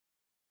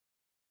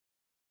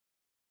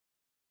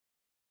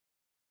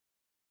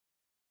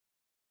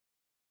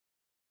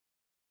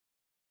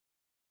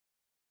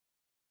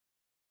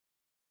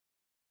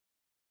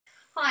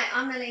Hi,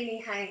 I'm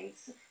Nalini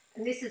Haynes,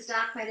 and this is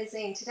Dark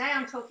Magazine. Today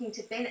I'm talking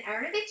to Ben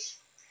Aaronovitch.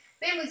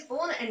 Ben was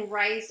born and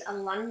raised a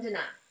Londoner.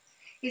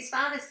 His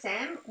father,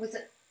 Sam, was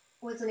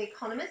an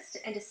economist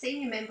and a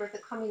senior member of the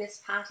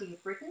Communist Party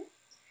of Britain.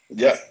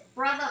 Yeah, His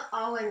brother,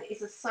 Owen,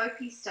 is a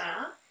soapy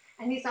star,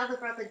 and his other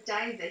brother,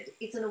 David,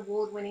 is an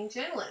award-winning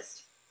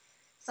journalist.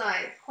 So,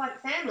 quite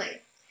a family.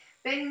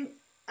 Ben,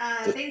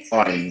 the Ben's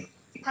career... swine.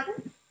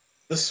 Pardon?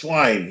 The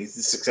swine. He's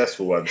the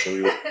successful one. So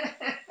we.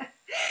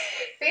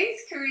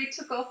 Ben's career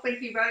took off when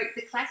he wrote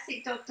the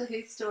classic Doctor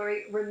Who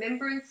story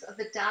Remembrance of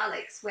the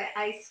Daleks, where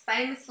Ace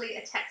famously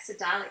attacks a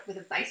Dalek with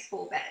a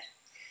baseball bat.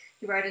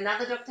 He wrote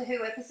another Doctor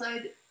Who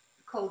episode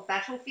called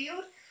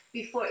Battlefield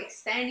before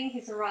expanding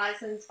his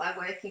horizons by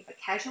working for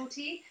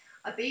Casualty,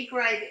 a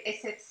B-grade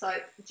SF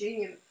soap,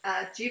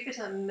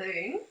 Jupiter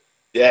Moon.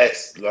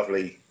 Yes,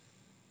 lovely.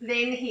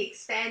 Then he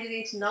expanded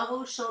into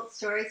novels, short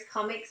stories,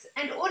 comics,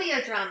 and audio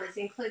dramas,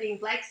 including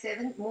Black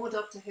Seven, more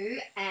Doctor Who,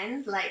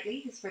 and lately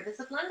his Rivers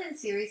of London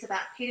series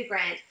about Peter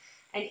Grant,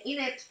 an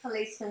inept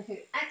policeman who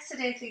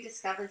accidentally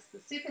discovers the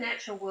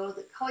supernatural world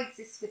that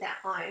coexists with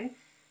our own,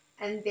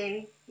 and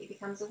then he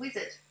becomes a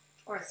wizard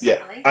or a Yeah,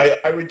 starling.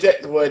 I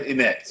reject the word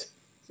inept.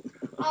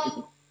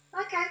 Oh,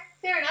 okay,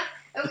 fair enough.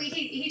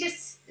 He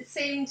just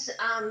seemed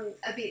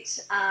a bit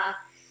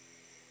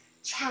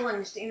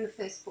challenged in the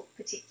first book,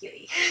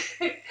 particularly.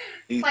 Played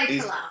for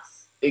He's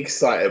laughs.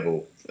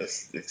 excitable.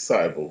 That's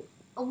excitable.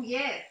 Oh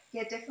yeah,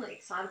 definitely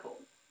excitable.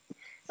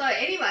 So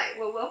anyway,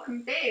 well,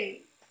 welcome Ben.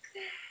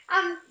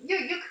 Your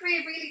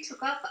career really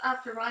took off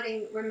after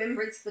writing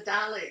Remembrance for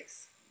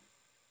Daleks.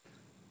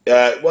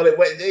 Well,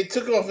 it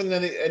took off, and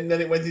then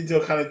it went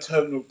into a kind of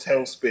terminal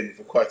tailspin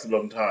for quite a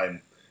long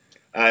time,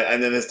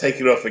 and then it's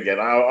taken off again.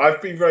 I've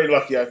been very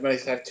lucky. I've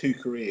managed to have two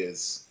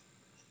careers,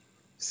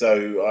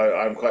 so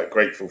I'm quite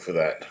grateful for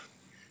that.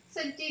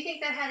 So do you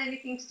think that had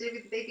anything to do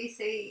with the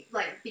BBC,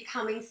 like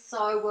becoming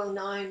so well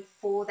known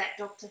for that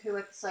Doctor Who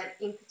episode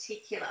in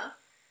particular,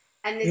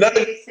 and then No, the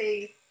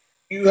BBC?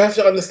 you have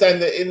to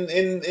understand that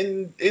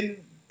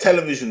in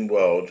television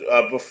world,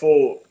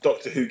 before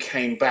Doctor Who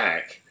came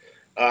back,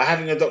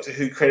 having a Doctor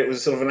Who credit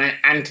was sort of an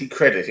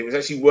anti-credit. It was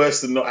actually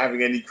worse than not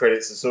having any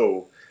credits at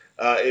all.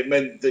 It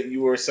meant that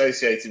you were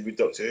associated with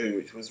Doctor Who,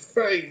 which was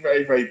very,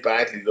 very, very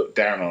badly looked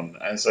down on,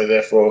 and so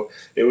therefore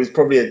it was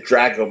probably a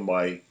drag on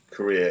my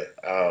career.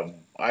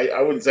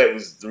 I wouldn't say it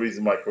was the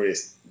reason my career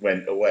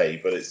went away,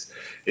 but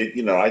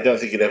I don't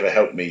think it ever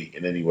helped me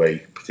in any way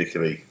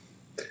particularly.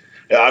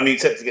 Yeah, I mean,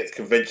 except to get to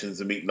conventions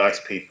and meet nice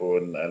people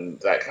and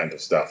that kind of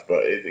stuff.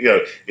 But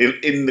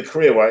in the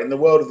career way, in the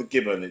world of the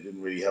gibbon, it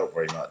didn't really help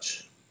very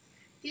much.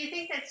 Do you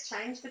think that's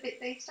changed a bit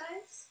these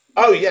days?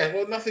 Oh yeah,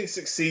 well, nothing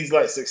succeeds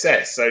like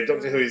success. So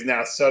Doctor Who Mm. is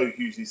now so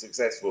hugely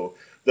successful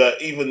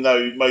that even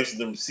though most of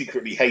them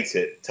secretly hate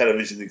it,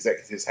 television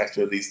executives have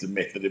to at least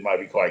admit that it might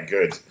be quite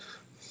good.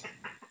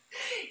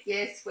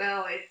 Yes,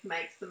 well, it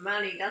makes the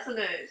money, doesn't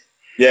it?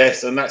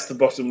 Yes, and that's the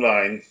bottom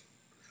line.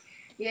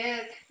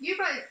 Yeah, you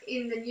wrote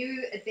in the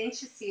new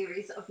adventure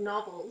series of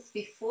novels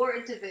before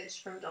it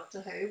diverged from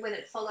Doctor Who, when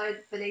it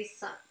followed when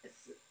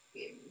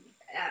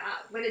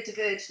it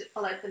diverged, it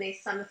followed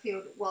Beneath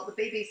Summerfield, while the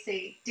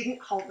BBC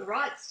didn't hold the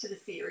rights to the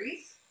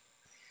series.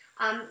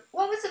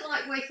 What was it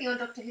like working on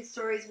Doctor Who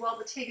stories while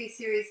the TV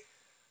series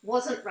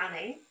wasn't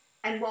running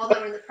and while they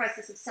were in the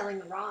process of selling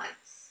the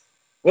rights?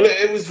 Well,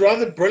 it was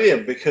rather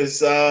brilliant because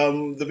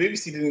the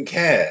BBC didn't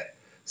care.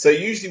 So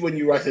usually when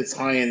you write a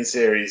tie-in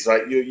series,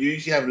 like you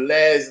usually have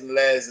layers and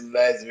layers and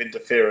layers of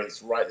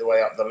interference right the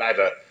way up the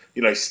ladder.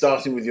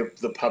 Starting with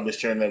the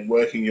publisher and then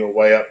working your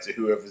way up to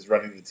whoever's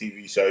running the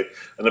TV show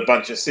and a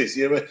bunch of sis.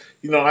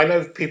 I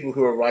know people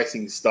who are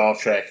writing Star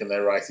Trek and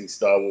they're writing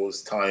Star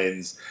Wars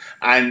tie-ins,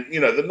 and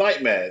the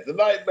nightmare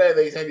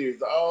they tell you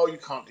is, oh, you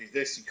can't do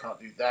this, you can't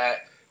do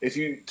that. If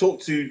you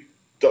talk to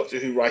Doctor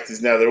Who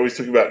writers now, they're always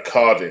talking about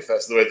Cardiff.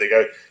 That's the way they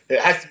go. It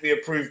has to be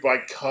approved by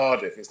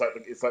Cardiff. It's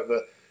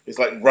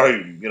like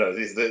Rome.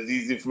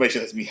 These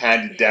information has to be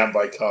handed down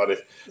by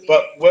Cardiff. Yes.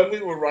 But when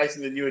we were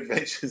writing the New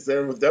Adventures,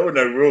 there were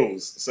no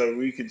rules, so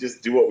we could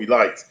just do what we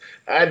liked,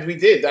 and we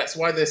did. That's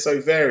why they're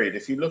so varied.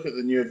 If you look at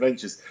the New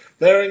Adventures,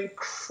 they're an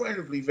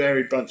incredibly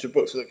varied bunch of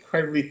books with an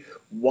incredibly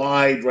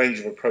wide range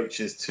of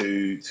approaches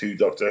to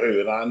Doctor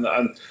Who, and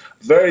I'm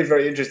very,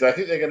 very interested. I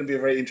think they're going to be a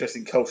very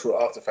interesting cultural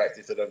artifact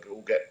if they don't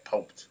all get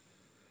pulped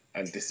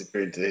and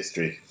disappear into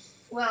history.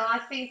 Well, I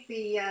think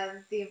the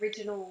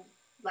original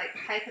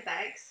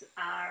paperbacks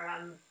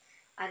are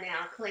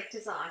now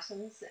collector's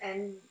items,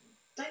 and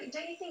don't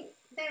you think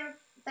they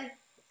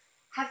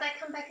have they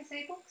come back as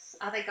ebooks?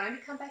 Are they going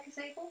to come back as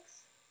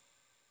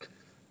ebooks?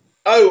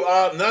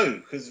 Oh, no,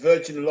 because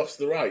Virgin lost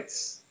the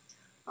rights.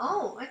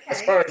 Oh, As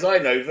okay. far as I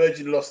know,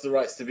 Virgin lost the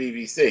rights to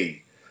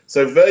BBC.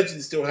 So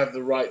Virgin still have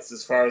the rights,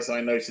 as far as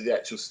I know, to the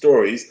actual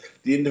stories.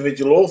 The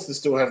individual authors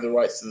still have the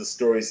rights to the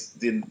stories,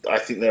 I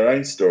think their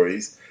own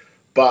stories.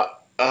 But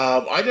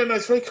I don't know.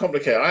 It's very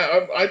complicated.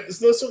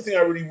 It's not something I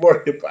really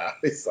worry about.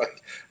 It's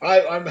like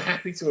I'm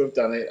happy to have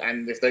done it,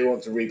 and if they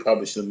want to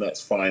republish them,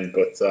 that's fine.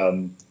 But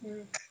Mm.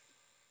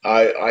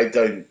 I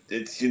don't.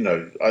 It's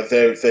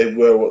they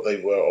were what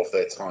they were of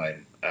their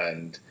time,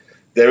 and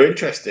they're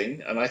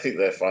interesting, and I think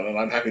they're fun, and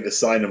I'm happy to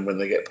sign them when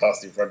they get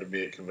passed in front of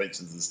me at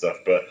conventions and stuff.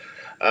 But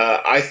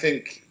I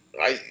think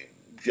I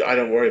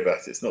don't worry about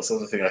it. It's not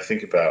sort of thing I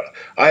think about.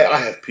 I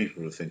have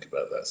people who think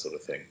about that sort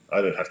of thing.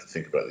 I don't have to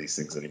think about these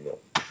things anymore.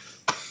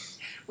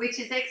 Which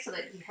is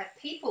excellent. You have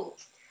people.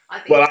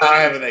 Well,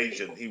 I have an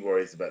agent. He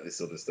worries about this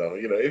sort of stuff.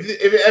 If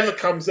it ever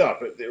comes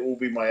up, it will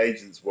be my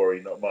agent's worry,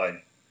 not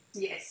mine.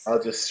 Yes.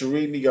 I'll just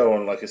serenely go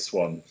on like a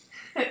swan.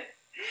 I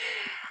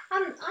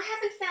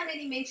haven't found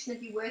any mention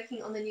of you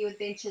working on the new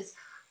adventures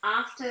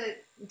after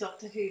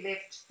Doctor Who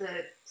left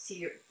the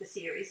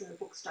series and the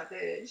books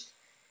diverged.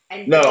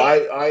 And no,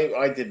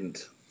 I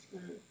didn't.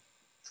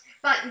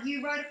 But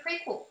you wrote a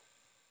prequel.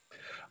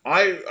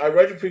 I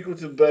wrote a prequel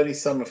to Bernie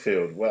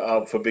Summerfield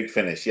for Big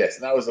Finish, yes,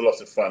 and that was a lot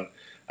of fun.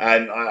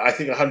 And I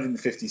think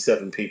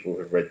 157 people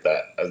have read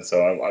that, and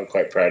so I'm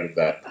quite proud of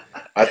that.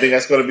 I think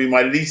that's got to be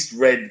my least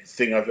read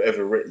thing I've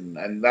ever written,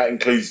 and that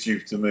includes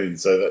Jupiter Moon,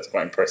 so that's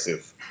quite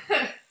impressive.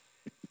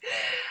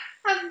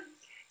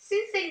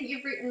 Since then,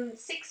 you've written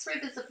 6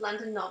 Rivers of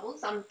London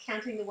novels. I'm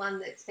counting the one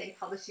that's been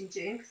published in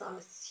June, because I'm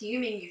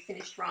assuming you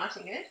finished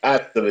writing it.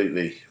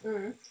 Absolutely.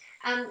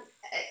 And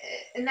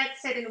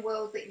that's set in a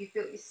world that you've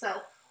built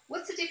yourself.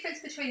 What's the difference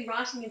between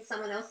writing in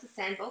someone else's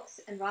sandbox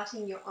and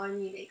writing your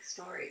own unique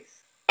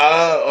stories?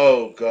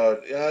 Oh God,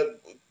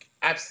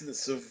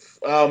 absence of.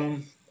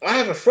 I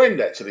have a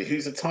friend actually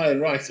who's a tie-in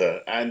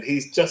writer, and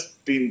he's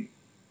just been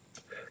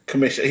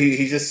commissioned.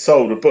 He just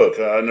sold a book,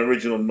 an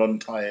original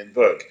non-tie-in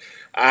book,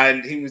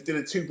 and he did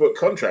a 2-book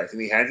contract,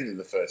 and he handed in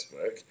the first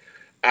book,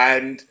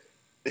 and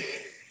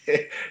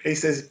he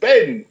says,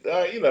 Ben,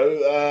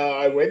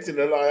 I went in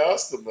and I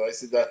asked them. I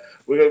said,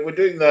 we're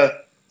doing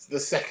the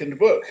second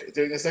book,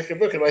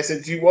 and I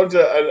said, do you want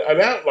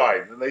an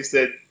outline? And they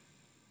said,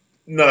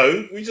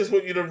 no, we just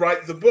want you to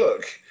write the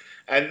book.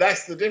 And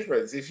that's the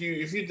difference. If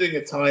you're doing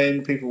a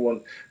tie-in, people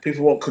want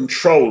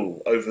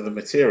control over the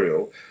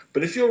material.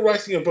 But if you're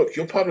writing a book,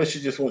 your publisher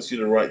just wants you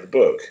to write the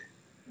book.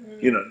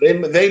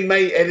 They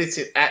may edit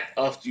it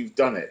after you've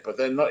done it, but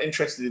they're not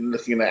interested in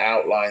looking at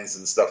outlines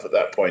and stuff at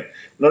that point.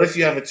 Not if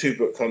you have a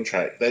 2-book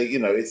contract.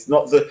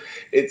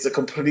 It's a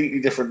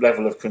completely different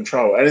level of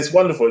control, and it's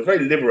wonderful. It's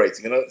very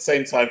liberating, and at the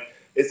same time,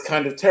 it's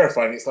kind of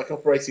terrifying. It's like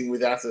operating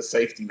without a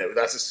safety net,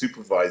 without a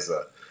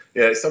supervisor.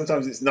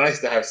 Sometimes it's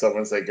nice to have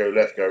someone say, go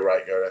left, go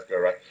right, go left, go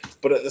right.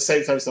 But at the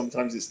same time,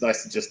 sometimes it's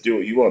nice to just do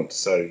what you want.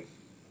 So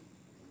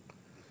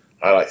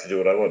I like to do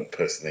what I want,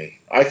 personally.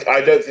 I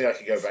don't think I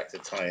could go back to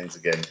tie-ins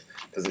again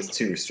because it's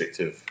too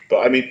restrictive. But,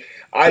 I mean,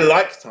 I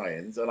liked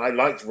tie-ins, and I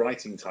liked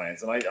writing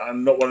tie-ins. And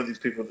I'm not one of these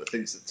people that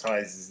thinks that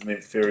tie-ins is an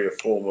inferior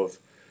form of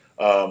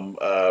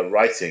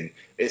writing.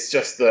 It's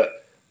just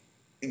that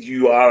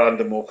you are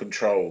under more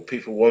control.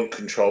 People want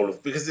control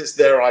because it's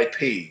their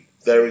IP.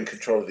 They're in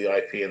control of the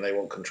IP, and they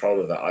want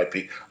control of that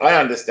IP. I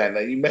understand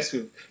that. You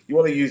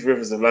want to use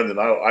Rivers of London.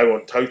 I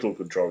want total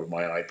control of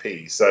my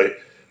IP. So,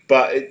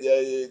 but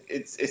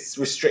it's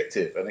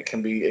restrictive, and it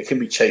can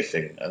be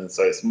chafing, and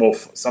so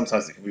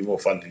sometimes it can be more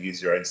fun to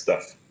use your own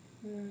stuff.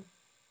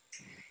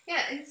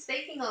 Yeah, and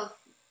speaking of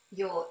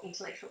your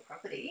intellectual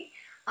property,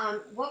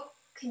 what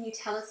can you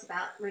tell us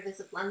about Rivers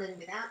of London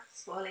without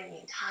spoiling the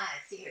entire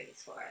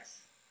series for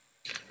us?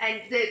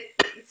 And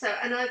so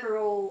an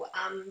overall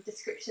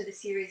description of the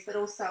series, but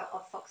also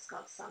of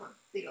Foxglove Summer,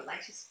 your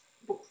latest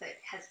book that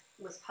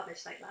was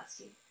published late last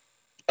year.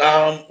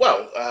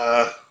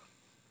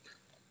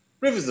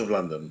 Rivers of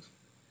London.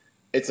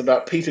 It's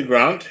about Peter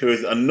Grant, who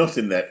is a not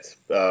inept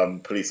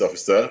police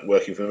officer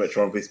working for the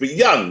Metropolitan Police, but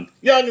young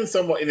and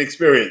somewhat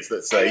inexperienced,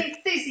 let's say.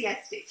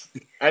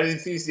 And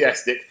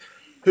enthusiastic,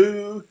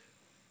 who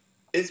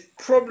is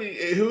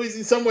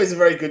in some ways a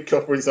very good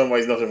copper, in some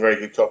ways not a very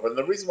good copper. And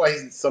the reason why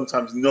he's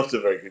sometimes not a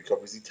very good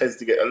copper is he tends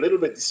to get a little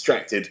bit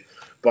distracted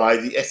by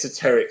the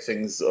esoteric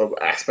things or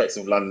aspects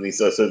of London,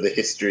 so the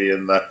history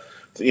and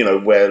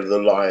where the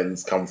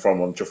lions come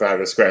from on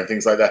Trafalgar Square and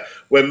things like that,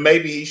 where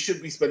maybe he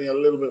should be spending a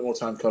little bit more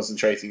time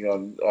concentrating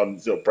on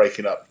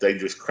breaking up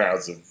dangerous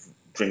crowds of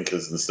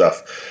drinkers and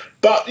stuff.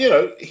 But,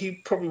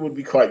 he probably would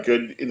be quite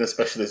good in a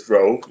specialist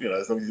role,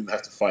 as long as he didn't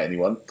have to fight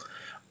anyone.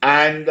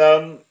 And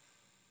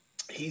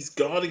he's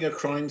guarding a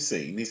crime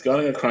scene. He's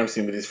guarding a crime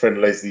scene with his friend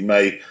Leslie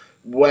May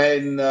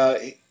when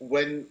a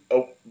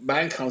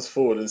man comes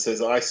forward and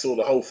says, I saw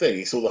the whole thing.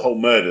 He saw the whole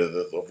murder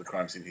of the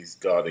crime scene he's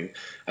guarding.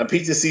 And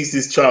Peter sees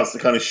his chance to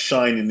kind of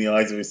shine in the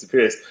eyes of his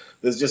superiors.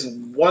 There's just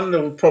one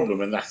little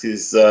problem, and that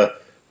is the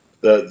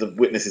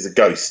witness is a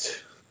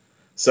ghost.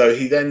 So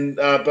he then,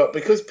 but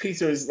because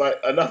Peter is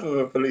like enough of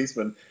a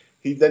policeman,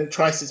 he then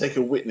tries to take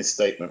a witness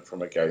statement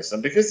from a ghost.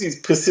 And because he's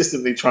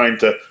persistently trying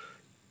to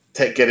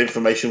get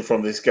information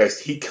from this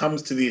ghost, he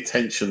comes to the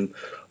attention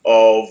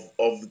of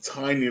the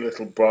tiny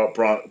little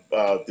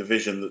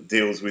division that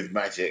deals with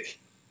magic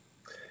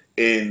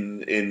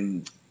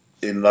in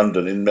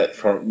London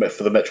for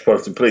the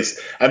Metropolitan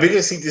Police. And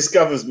because he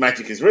discovers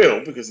magic is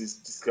real, because he's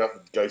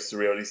discovered ghosts are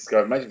real, and he's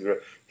discovered magic is real,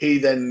 he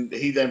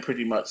then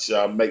pretty much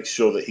makes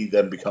sure that he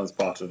then becomes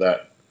part of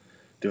that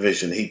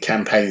division, he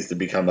campaigns to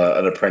become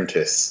an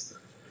apprentice,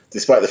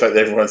 despite the fact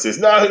that everyone says,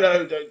 no,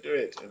 no, don't do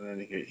it. And then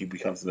he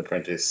becomes an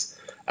apprentice.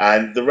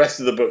 And the rest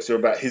of the books are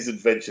about his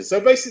adventures. So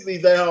basically,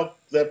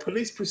 they're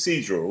police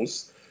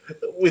procedurals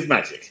with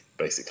magic,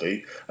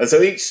 basically. And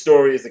so each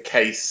story is a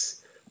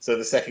case. So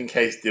the second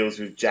case deals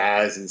with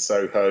jazz in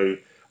Soho.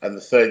 And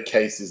the third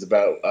case is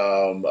about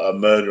a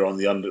murder on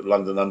the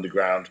London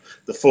Underground.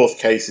 The fourth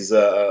case is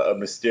a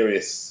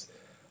mysterious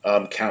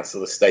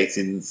council estate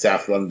in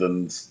South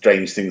London.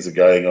 Strange things are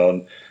going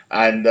on.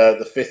 And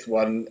the fifth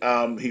one,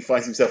 he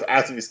finds himself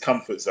out of his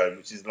comfort zone,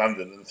 which is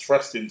London, and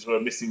thrust into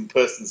a missing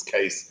persons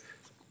case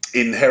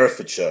in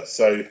Herefordshire.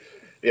 So,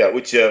 yeah,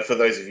 which for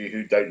those of you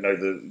who don't know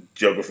the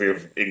geography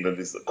of England,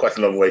 is quite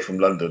a long way from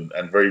London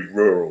and very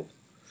rural.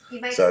 He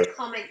makes the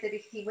comment that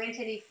if he went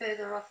any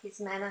further off his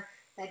manor,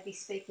 they'd be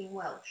speaking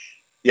Welsh.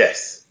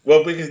 Yes,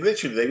 well, because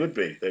literally they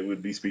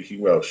would be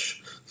speaking Welsh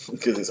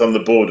because it's on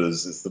the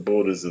borders. It's the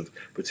borders of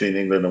between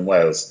England and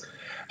Wales.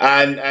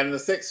 And the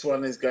sixth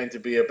one is going to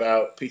be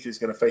about Peter's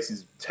going to face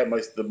his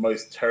the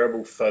most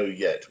terrible foe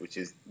yet, which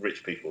is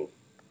rich people.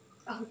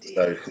 Oh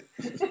dear.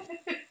 So,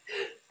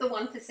 the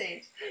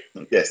 1%.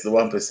 Yes, the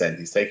 1%.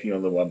 He's taking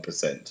on the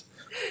 1%.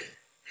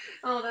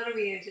 Oh, that'll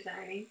be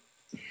entertaining.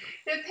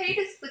 Now,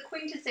 Peter's the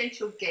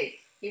quintessential geek.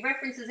 He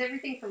references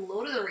everything from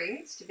Lord of the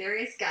Rings to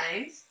various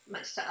games,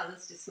 much to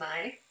others'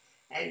 dismay,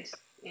 and,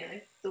 you know,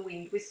 the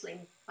wind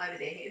whistling over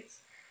their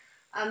heads.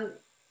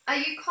 Are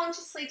you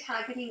consciously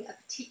targeting a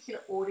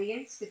particular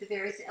audience with the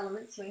various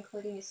elements you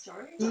include in your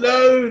stories?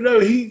 No,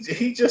 he's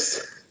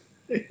just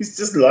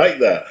like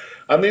that.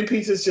 I mean,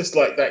 Peter's just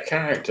like that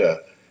character.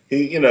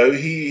 He's a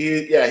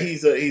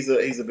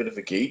bit of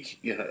a geek,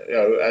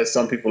 as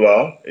some people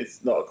are.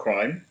 It's not a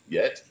crime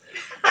yet,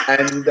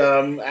 and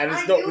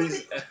it's not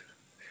really.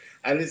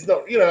 And it's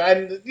not,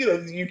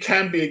 you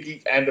can be a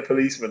geek and a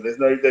policeman.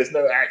 There's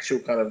no actual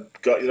kind of,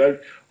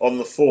 on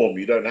the form.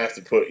 You don't have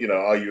to put,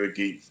 are you a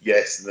geek?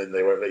 Yes, and then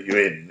they won't let you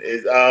in.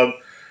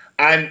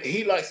 And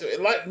he likes it,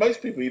 like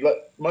most people.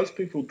 Most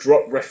people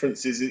drop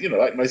references,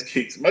 like most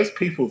geeks. Most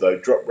people, though,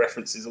 drop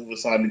references all the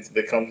time into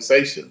their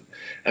conversation,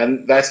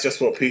 and that's just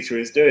what Peter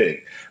is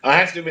doing. I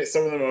have to admit,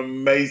 some of them are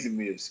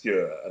amazingly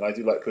obscure, and I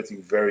do like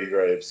putting very,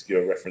 very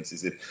obscure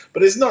references in.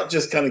 But it's not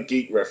just kind of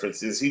geek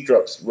references. He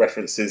drops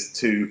references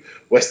to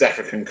West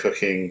African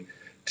cooking,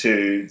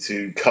 to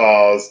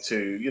cars,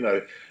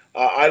 to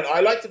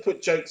I like to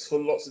put jokes for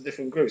lots of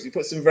different groups. You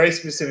put some very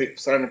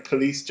specific kind of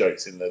police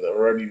jokes in there that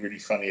are only really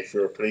funny if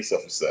you're a police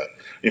officer.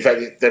 In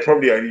fact, they're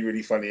probably only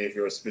really funny if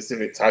you're a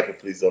specific type of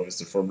police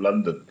officer from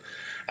London.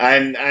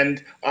 And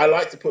I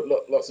like to put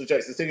lots of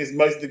jokes. The thing is,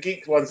 most of the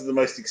geek ones are the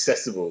most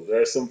accessible.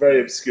 There are some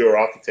very obscure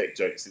architect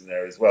jokes in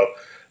there as well.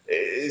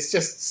 It's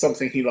just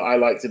something I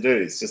like to do.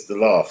 It's just a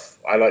laugh.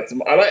 I like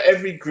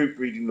every group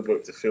reading the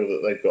book to feel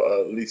that they've got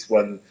at least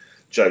one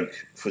joke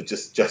for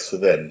just for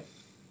them.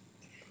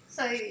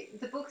 So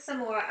the books are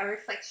more a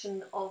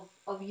reflection of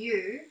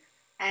you,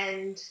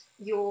 and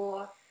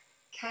you're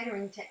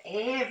catering to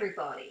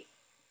everybody.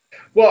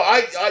 Well,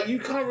 you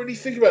can't really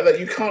think about that.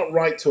 You can't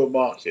write to a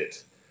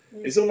market.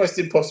 It's almost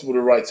impossible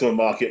to write to a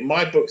market.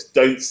 My books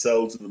don't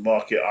sell to the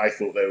market I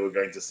thought they were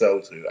going to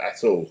sell to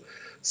at all.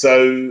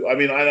 So, I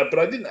mean, but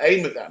I didn't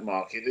aim at that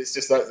market. It's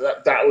just like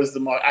that was the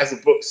market. As a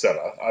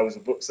bookseller, I was a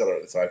bookseller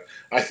at the time.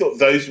 I thought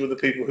those were the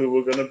people who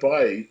were going to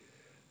buy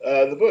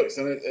the books,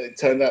 and it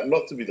turned out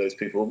not to be those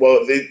people.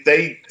 Well,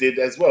 they did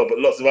as well, but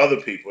lots of other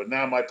people. And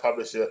now my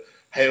publisher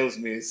hails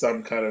me as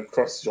some kind of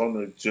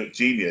cross-genre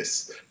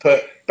genius.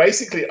 But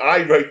basically,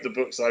 I wrote the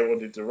books I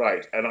wanted to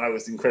write, and I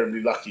was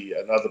incredibly lucky,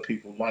 and other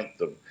people liked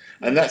them.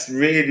 And that's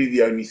really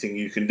the only thing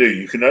you can do.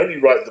 You can only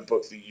write the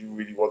book that you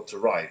really want to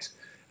write,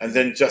 and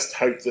then just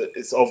hope that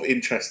it's of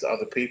interest to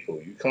other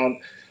people. You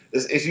can't.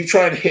 If you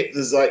try and hit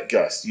the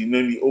zeitgeist, you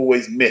nearly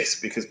always miss,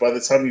 because by the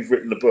time you've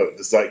written the book,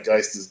 the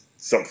zeitgeist is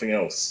something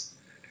else.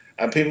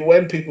 And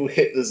when people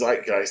hit the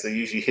zeitgeist, they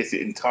usually hit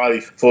it entirely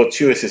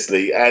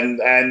fortuitously, and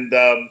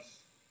that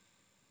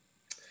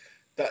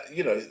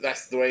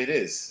that's the way it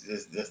is.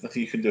 There's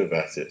nothing you can do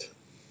about it.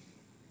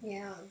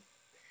 Yeah.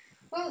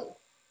 Well,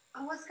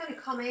 I was going to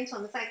comment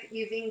on the fact that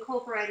you've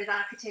incorporated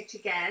architecture,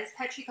 Gaz,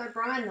 Patrick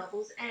O'Brian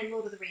novels, and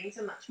Lord of the Rings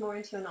are much more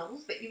into your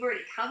novels, but you've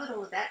already covered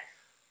all of that.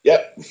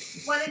 Yep.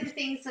 One of the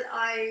things that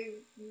I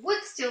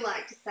would still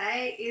like to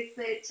say is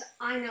that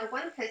I know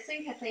one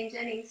person, Kathleen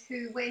Jennings,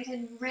 who went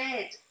and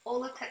read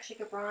all of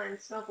Patrick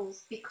O'Brian's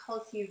novels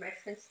because you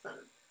referenced them.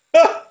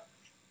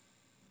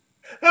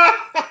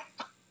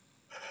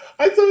 I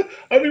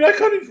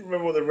can't even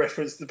remember what the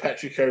reference to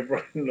Patrick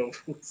O'Brian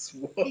novels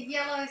was. The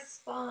Yellow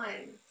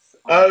Spines.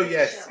 Oh,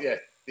 yes.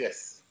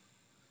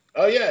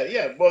 Oh,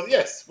 yeah. Well,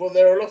 yes. Well,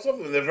 there are lots of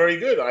them. They're very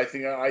good. I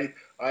think I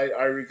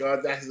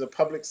regard that as a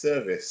public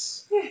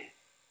service.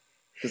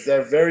 Because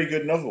they're very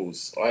good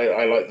novels.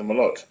 I like them a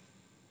lot.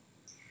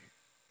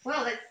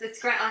 Well, that's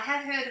great. I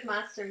had heard of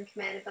Master and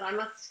Commander, but I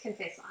must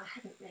confess I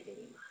haven't read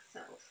any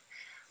myself.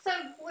 So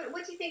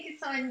what do you think is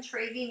so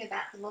intriguing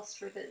about the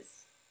Lost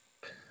Rivers?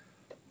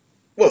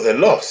 Well, they're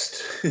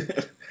lost.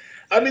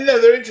 I mean,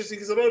 no, they're interesting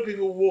because a lot of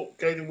people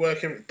go to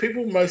work.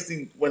 People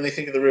mostly, when they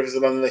think of the rivers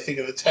of London, they think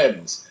of the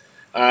Thames,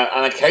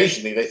 and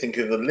occasionally they think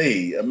of the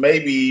Lee, and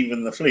maybe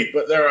even the Fleet.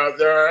 But there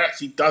are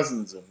actually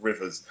dozens of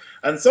rivers,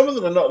 and some of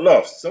them are not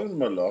lost. Some of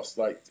them are lost,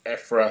 like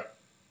Effra,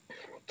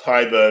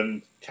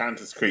 Tyburn,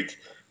 Countess Creek.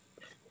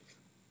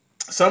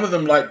 Some of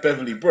them, like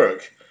Beverly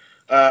Brook,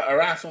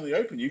 are out on the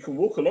open. You can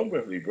walk along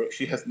Beverly Brook.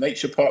 She has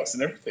nature parks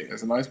and everything.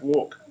 It's a nice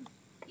walk.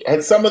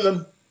 And some of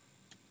them,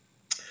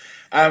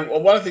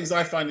 one of the things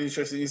I find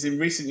interesting is in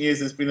recent years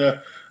there's been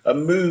a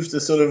move to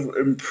sort of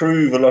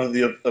improve a lot of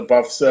the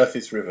above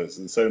surface rivers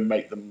and so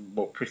make them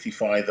more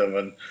prettify them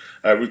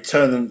and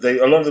return them.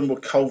 A lot of them were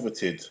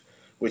culverted,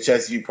 which,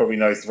 as you probably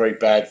know, is very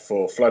bad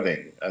for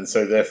flooding, and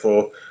so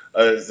therefore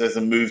there's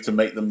a move to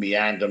make them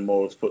meander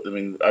more, to put them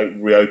in,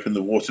 reopen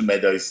the water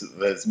meadows so that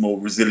there's more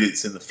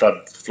resilience in the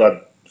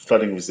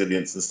flooding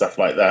resilience and stuff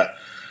like that.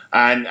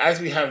 And as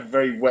we have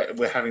very wet,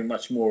 we're having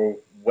much more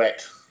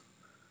wet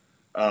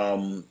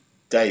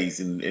days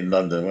in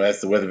London.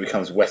 As the weather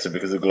becomes wetter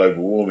because of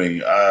global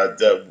warming,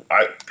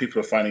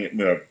 people are finding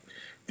it.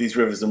 These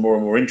rivers are more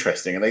and more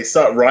interesting, and they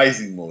start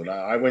rising more. Now,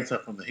 I went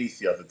up on the Heath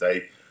the other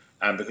day,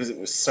 and because it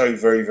was so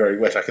very, very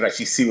wet, I could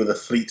actually see where the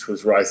Fleet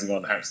was rising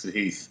on Hampstead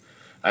Heath.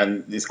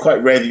 And it's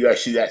quite rare that you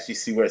actually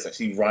see where it's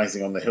actually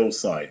rising on the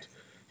hillside.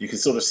 You can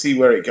sort of see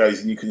where it goes,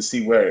 and you can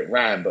see where it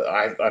ran, but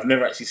I've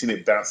never actually seen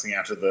it bouncing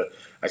out of an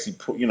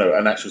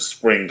actual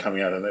spring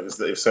coming out, and it was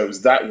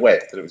that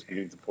wet that it was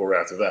beginning to pour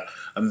out of that,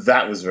 and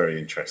that was very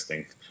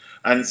interesting.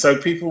 And so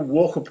people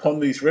walk upon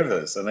these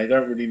rivers, and they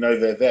don't really know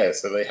they're there,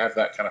 so they have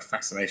that kind of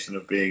fascination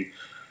of being.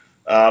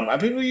 And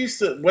people used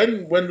to,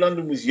 when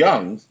London was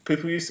young,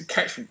 people used to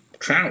catch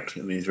trout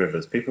in these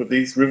rivers.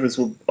 These rivers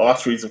were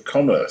arteries of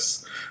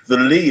commerce. The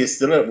Lee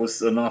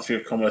was an artery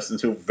of commerce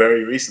until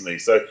very recently.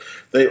 So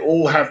they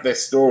all have their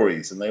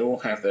stories, and they all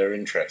have their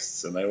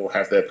interests, and they all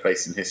have their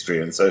place in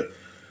history. And so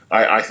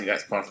I think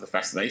that's part of the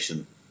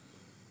fascination.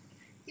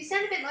 You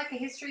sound a bit like a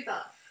history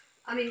buff.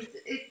 I mean,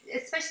 it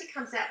especially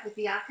comes out with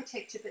the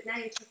architecture, but now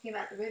you're talking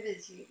about the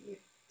rivers. You've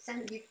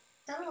done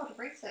a lot of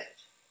research.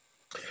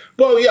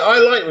 Well, yeah, I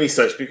like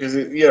research because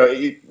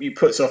it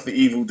puts off the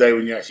evil day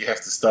when you actually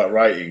have to start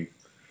writing.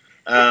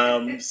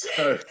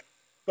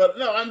 But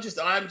no, I'm just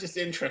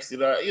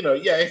interested.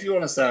 If you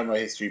want to say I'm a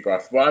history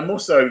buff, but I'm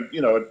also,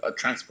 a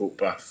transport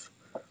buff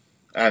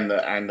and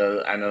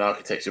an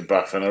architecture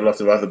buff and a lot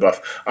of other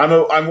buff.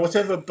 I'm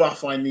whatever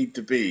buff I need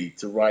to be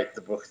to write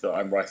the book that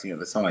I'm writing at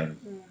the time.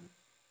 Mm.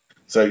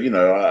 So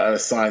a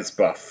science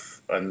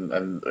buff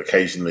and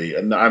occasionally,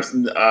 and I'm.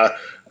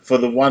 For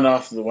the one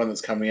after the one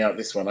that's coming out,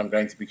 this one, I'm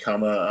going to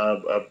become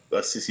a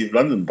City of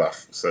London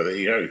buff. So there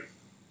you go,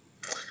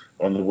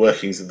 on the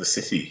workings of the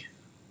city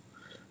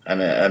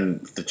and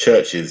the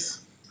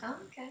churches. Oh,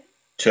 okay.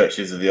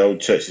 Churches are the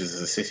old churches of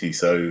the city,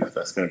 so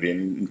that's going to be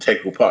an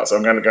integral part. So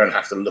I'm going to go and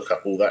have to look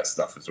up all that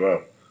stuff as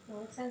well.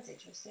 Well, that sounds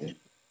interesting.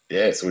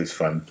 Yeah, it's always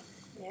fun.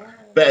 Yeah.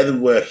 Better than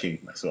working,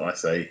 that's what I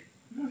say.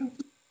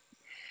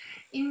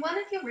 In one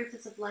of your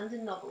Rivers of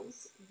London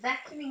novels,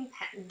 vacuuming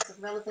patterns are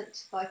relevant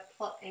to both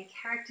plot and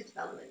character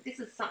development.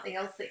 This is something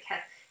else that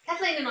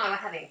Kathleen and I were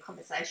having a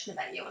conversation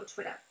about you on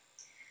Twitter.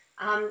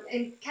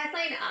 And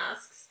Kathleen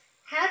asks,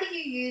 how do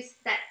you use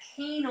that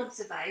keen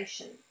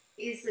observation?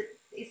 Is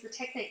the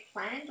technique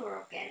planned or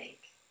organic?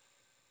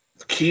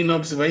 Keen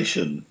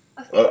observation?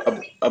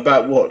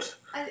 About what?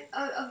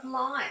 Of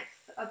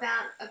life.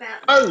 About.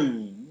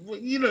 Oh,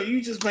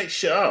 you just make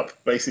shit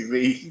up,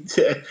 basically.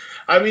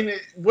 I mean,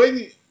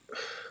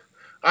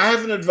 I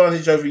have an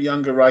advantage over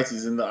younger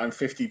writers in that I'm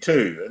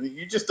 52, and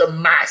you just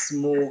amass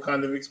more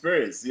kind of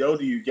experience the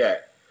older you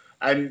get,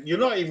 and you're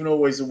not even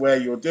always aware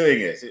you're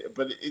doing it.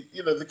 But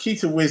the key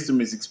to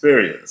wisdom is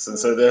experience, and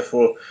so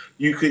therefore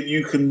you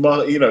can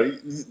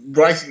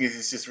writing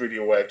is just really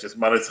a way of just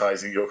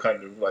monetizing your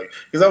kind of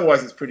because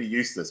otherwise it's pretty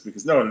useless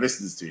because no one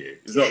listens to you.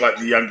 It's not like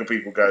the younger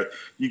people go,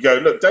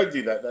 look, don't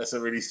do that. That's a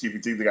really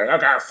stupid thing. They go,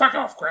 okay, fuck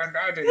off,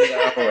 granddad.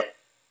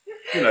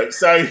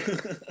 So.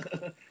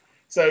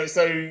 So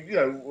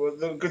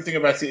the good thing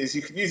about it is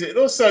you can use it. And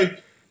also,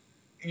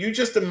 you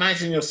just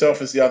imagine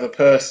yourself as the other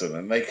person,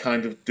 and they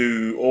kind of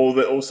do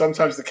or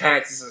sometimes the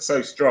characters are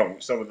so strong,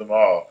 which some of them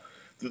are,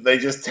 that they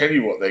just tell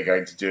you what they're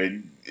going to do.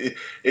 And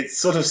it's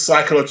sort of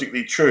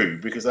psychologically true,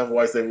 because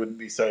otherwise they wouldn't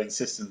be so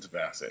insistent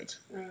about it.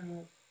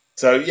 Mm.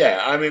 So,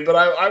 yeah, I mean, but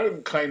I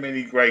wouldn't claim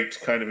any great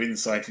kind of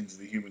insight into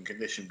the human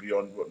condition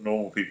beyond what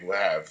normal people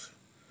have.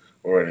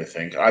 Or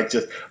anything. I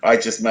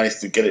just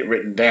managed to get it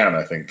written down,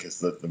 I think, is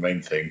the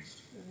main thing.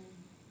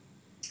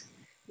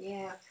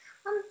 Yeah.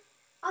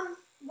 I'm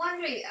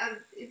wondering,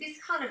 this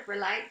kind of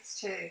relates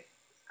to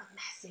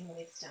amassing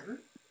wisdom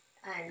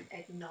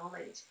and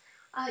knowledge.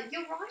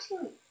 Your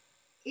writing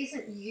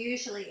isn't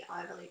usually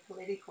overly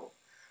political,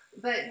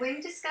 but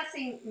when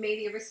discussing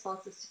media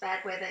responses to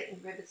bad weather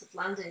in Rivers of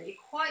London, you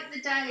quote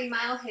the Daily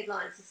Mail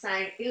headlines as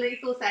saying,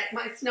 illegals at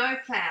my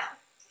snowplow.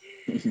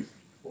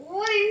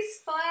 What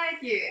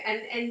inspired you?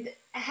 And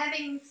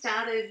having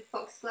started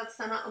Foxglove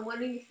Summer, I'm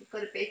wondering if you've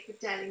got a beef with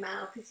Daily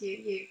Mail because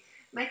you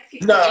Make a few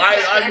No,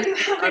 comments about Daily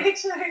Mail,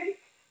 actually.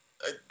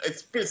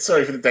 It's a bit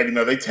sorry for the Daily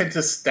Mail. They tend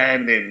to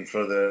stand in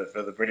for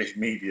the British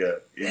media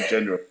in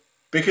general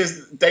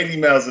because Daily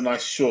Mail's a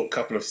nice short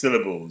couple of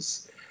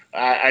syllables,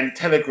 and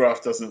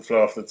Telegraph doesn't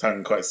flow off the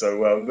tongue quite so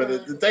well. But No.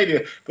 the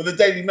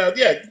Daily Mail,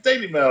 yeah, the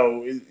Daily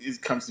Mail is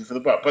comes in for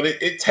the butt, but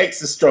it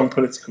takes a strong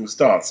political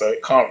stance, so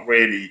it can't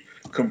really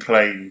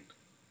complain.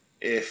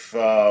 If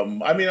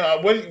I mean,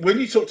 when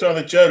you talk to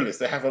other journalists,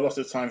 they have a lot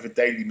of time for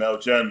Daily Mail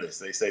journalists.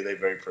 They say they're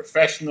very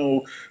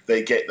professional,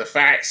 they get the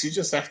facts. You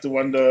just have to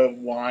wonder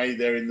why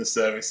they're in the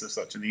service of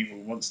such an evil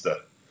monster.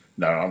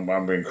 No,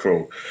 I'm being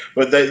cruel,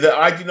 but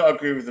I do not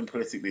agree with them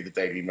politically. The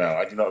Daily Mail,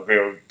 I do not agree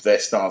with their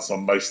stance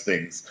on most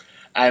things,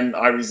 and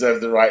I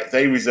reserve the right.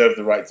 They reserve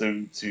the right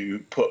to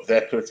put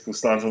their political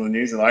stance on the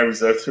news, and I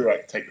reserve the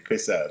right to take the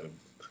piss out of them.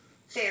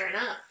 Fair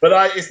enough. But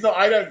I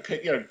don't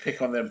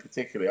pick on them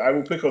particularly. I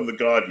will pick on the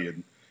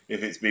Guardian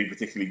if it's being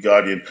particularly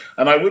Guardian,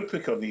 and I would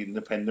pick on the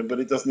Independent, but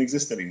it doesn't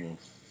exist anymore.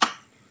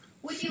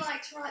 Would you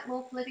like to write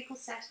more political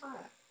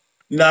satire?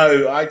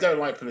 No, I don't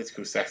like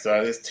political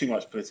satire. There's too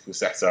much political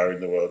satire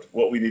in the world.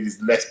 What we need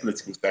is less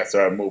political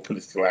satire and more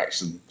political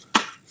action.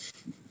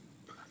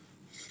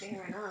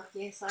 Fair enough.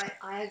 Yes,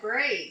 I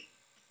agree.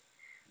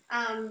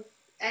 And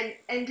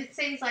it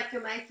seems like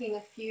you're making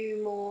a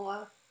few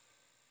more,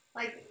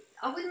 like,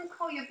 I wouldn't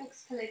call your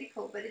books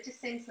political, but it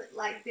just seems that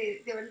like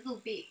there are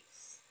little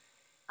bits,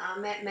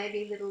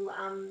 maybe little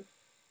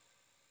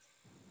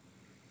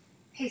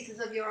pieces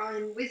of your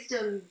own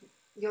wisdom,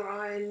 your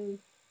own.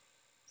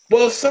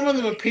 Well, some of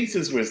them are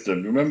Peter's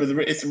wisdom. Remember,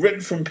 it's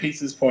written from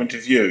Peter's point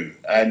of view,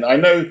 and I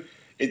know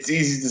it's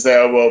easy to say,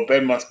 "Oh well,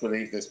 Ben must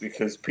believe this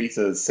because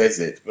Peter says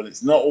it," but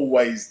it's not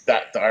always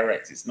that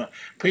direct. It's not.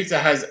 Peter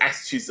has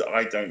attitudes that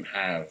I don't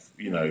have.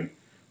 You know,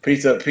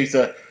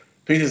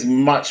 Peter's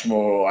much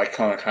more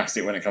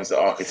iconoclastic when it comes to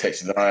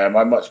architecture than I am.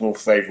 I'm much more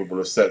favourable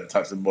of certain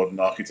types of modern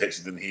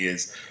architecture than he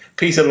is.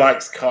 Peter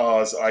likes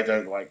cars. I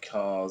don't like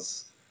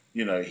cars.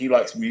 You know, he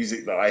likes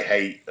music that I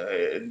hate.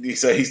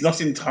 So he's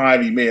not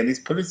entirely me. And his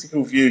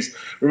political views,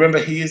 remember,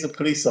 he is a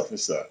police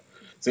officer.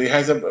 So he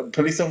has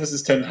police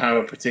officers tend to have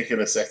a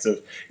particular set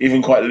of,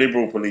 even quite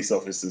liberal police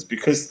officers,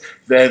 because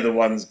they're the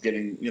ones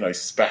getting,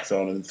 spat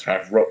on and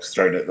have rocks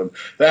thrown at them.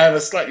 They have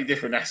a slightly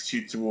different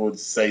attitude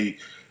towards, say,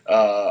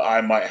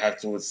 I might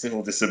have towards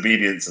civil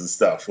disobedience and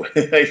stuff, where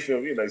they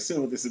feel,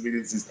 civil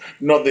disobedience is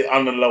not the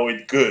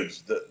unalloyed good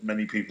that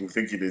many people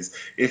think it is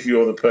if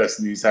you're the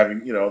person who's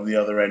having, on the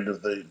other end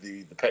of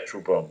the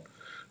petrol bomb.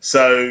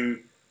 So,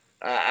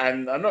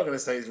 and I'm not going to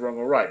say he's wrong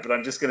or right, but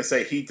I'm just going to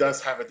say he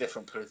does have a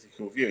different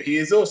political view. He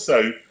is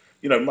also,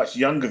 much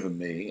younger than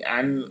me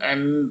and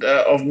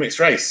of mixed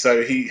race.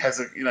 So he has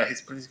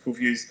his political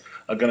views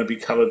are going to be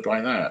coloured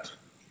by that.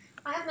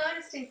 I have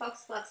noticed in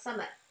Foxglove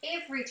Summer,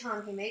 every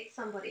time he meets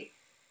somebody,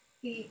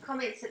 he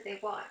comments that they're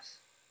white.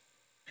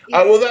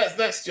 Well,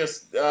 that's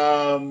just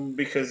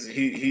because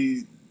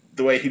he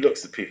the way he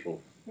looks at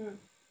people.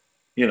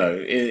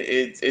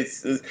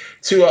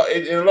 It's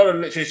in a lot of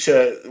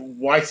literature,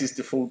 white is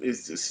default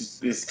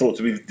is thought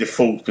to be the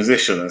default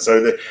position, and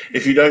so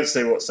if you don't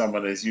say what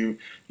someone is, you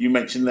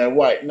mention they're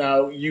white.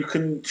 Now you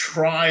can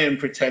try and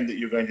pretend that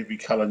you're going to be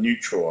color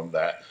neutral on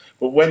that,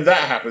 but when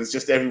that happens,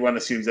 just everyone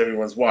assumes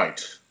everyone's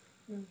white.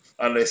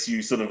 Unless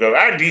you sort of go,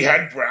 and he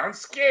had brown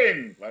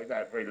skin, like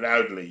that, very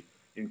loudly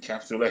in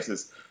capital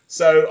letters.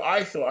 So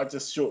I thought I'd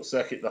just short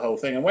circuit the whole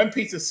thing. And when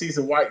Peter sees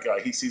a white guy,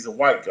 he sees a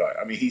white guy.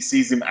 I mean, he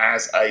sees him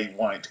as a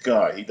white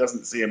guy. He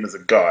doesn't see him as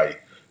a guy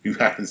who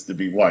happens to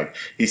be white.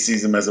 He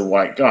sees him as a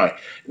white guy.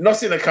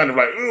 Not in a kind of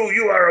like, oh,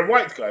 you are a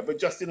white guy, but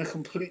just in a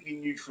completely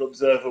neutral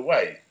observer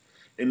way.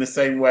 In the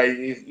same way,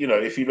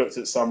 if he looked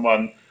at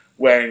someone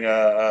wearing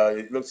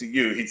looks at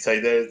you, he'd say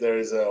there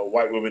is a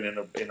white woman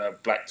in a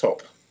black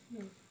top.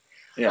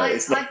 Yeah, I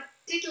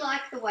did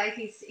like the way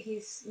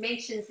he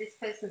mentions this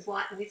person's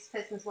white and this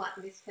person's white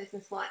and this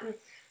person's white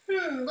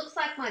and looks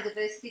like my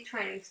diversity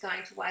training's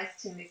going to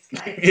waste in this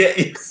case.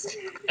 Yes.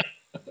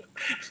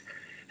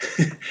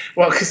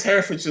 Well, because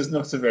Herefordshire is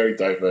not a very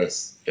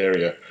diverse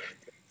area.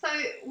 So,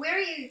 where are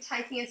you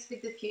taking us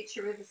with the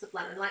future Rivers of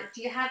London? Like,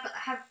 do you have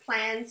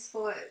plans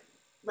for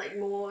like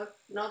more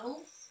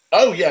novels?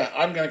 Oh yeah,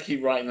 I'm going to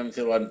keep writing them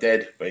until I'm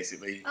dead.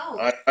 Basically,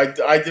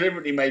 I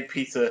deliberately made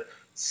Peter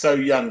so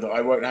young that I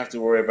won't have to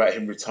worry about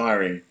him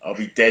retiring. I'll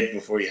be dead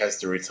before he has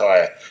to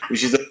retire,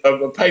 which is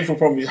a painful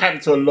problem. It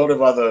happened to a lot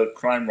of other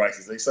crime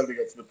writers. They suddenly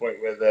get to the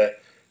point where that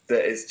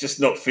it's just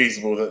not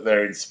feasible that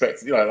they're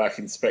like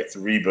Inspector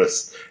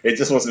Rebus. It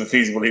just wasn't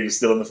feasible. He was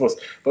still on the force.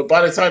 But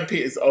by the time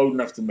Peter's old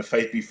enough to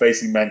be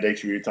facing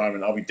mandatory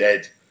retirement, I'll be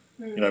dead.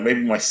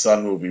 Maybe my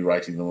son will be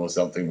writing them or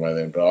something by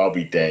then, but I'll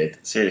be dead,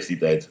 seriously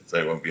dead, so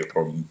it won't be a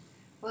problem.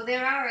 Well,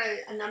 there are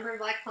a number of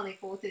iconic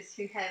authors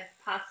who have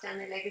passed down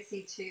their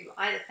legacy to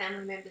either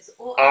family members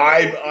or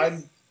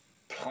I'm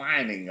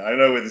planning, I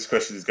know where this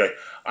question is going,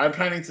 I'm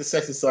planning to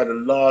set aside a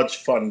large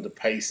fund to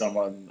pay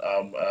someone,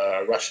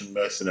 a Russian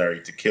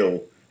mercenary, to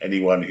kill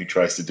anyone who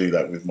tries to do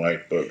that with my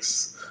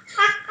books.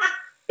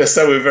 Just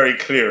so we're very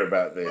clear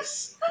about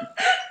this.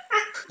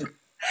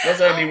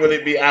 Not only will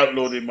it be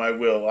outlawed in my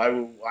will, I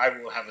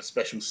will have a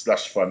special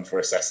slush fund for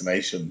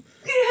assassination.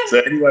 So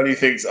anyone who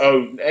thinks,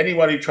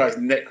 anyone who tries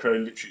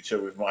necro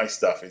literature with my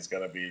stuff is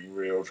going to be in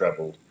real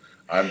trouble.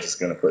 I'm just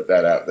going to put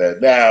that out there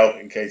now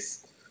in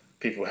case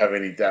people have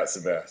any doubts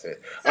about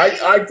it.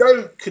 I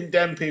don't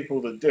condemn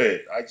people that do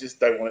it. I just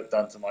don't want it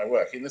done to my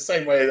work. In the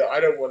same way that I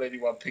don't want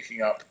anyone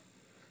picking up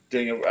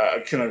doing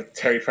a kind of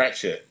Terry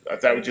Pratchett.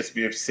 That would just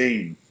be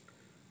obscene.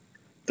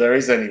 There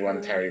is only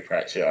one Terry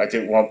Pratchett. I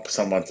didn't want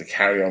someone to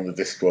carry on the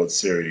Discworld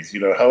series.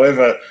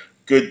 However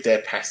good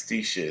their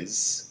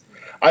pastiches,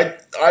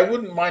 I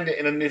wouldn't mind it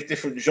in a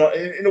different genre.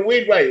 In a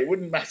weird way, it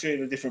wouldn't matter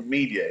in a different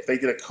media. If they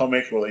did a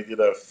comic or they did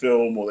a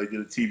film or they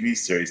did a TV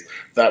series,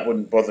 that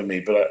wouldn't bother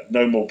me. But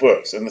no more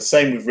books. And the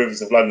same with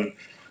Rivers of London.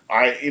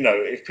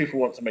 If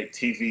people want to make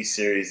TV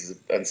series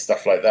and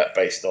stuff like that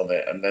based on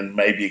it, and then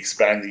maybe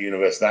expand the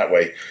universe that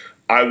way,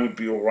 I would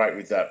be all right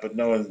with that. But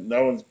no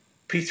one's.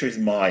 Peter is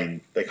mine.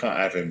 They can't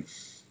have him.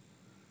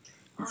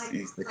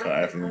 They can't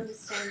have him. I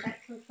understand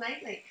that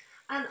completely.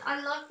 And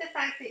I love the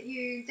fact that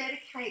you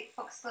dedicate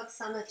Foxglove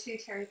Summer to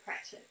Terry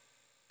Pratchett.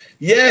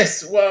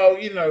 Yes, well,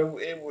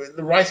 the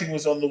writing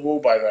was on the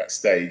wall by that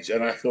stage,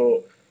 and I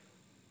thought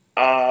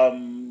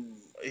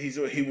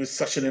he was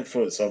such an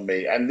influence on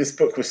me. And this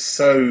book was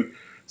so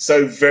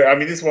very. I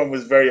mean, this one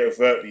was very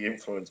overtly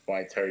influenced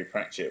by Terry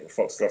Pratchett.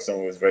 Foxglove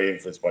Summer was very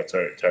influenced by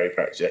Terry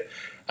Pratchett.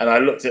 And I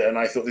looked at it and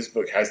I thought this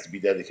book has to be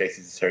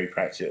dedicated to Terry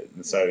Pratchett.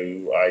 And so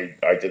I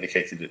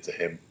dedicated it to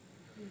him.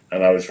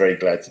 And I was very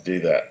glad to do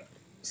that.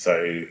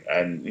 So,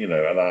 and,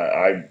 there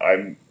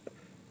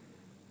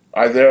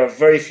are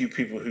very few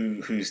people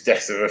whose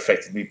deaths have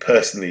affected me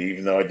personally,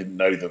 even though I didn't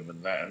know them.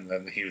 And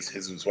then his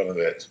was one of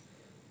it.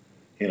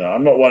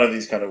 I'm not one of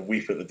these kind of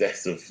weep at the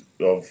deaths of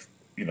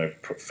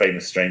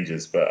famous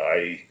strangers, but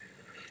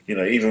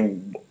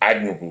even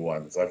admirable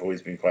ones. I've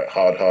always been quite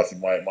hard-hearted.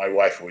 My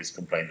wife always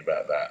complained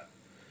about that.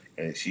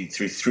 And she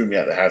threw me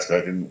out the house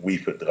because I didn't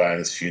weep at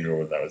Diana's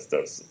funeral, and that was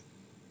a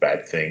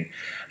bad thing.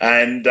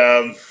 And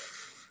Terry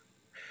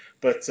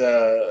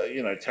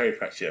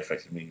Pratchett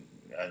affected me,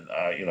 and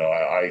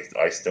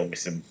I still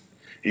miss him,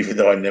 even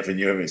though I never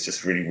knew him. It's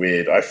just really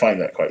weird. I find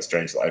that quite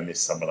strange that I miss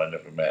someone I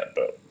never met,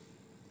 but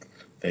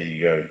there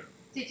you go.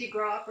 Did you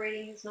grow up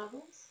reading his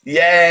novels?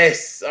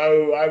 Yes.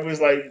 Oh, I was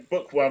like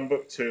book 1,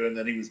 book 2, and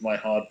then he was my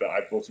hardback.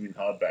 I bought him in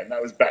hardback. And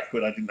that was back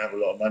when I didn't have a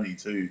lot of money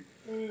too.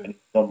 And he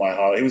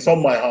was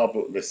on my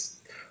hardback list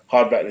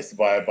to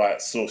buy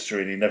at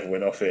Sorcery, and he never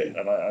went off it.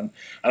 And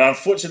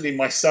unfortunately,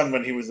 my son,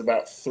 when he was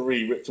about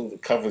 3, ripped all the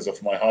covers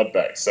off my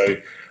hardback. So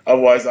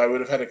otherwise, I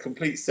would have had a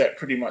complete set,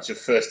 pretty much of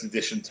first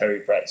edition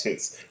Terry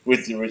Pratchett's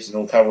with the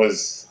original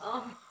covers.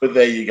 Oh. But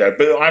there you go.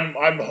 But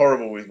I'm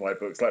horrible with my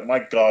books. Like my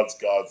Guards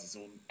is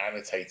all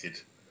annotated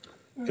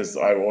because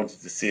I wanted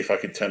to see if I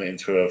could turn it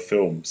into a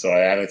film, so I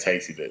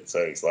annotated it. So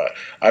it's like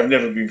I've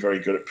never been very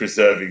good at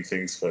preserving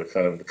things for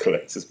kind of the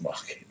collector's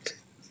market.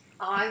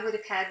 I would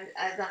have had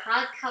the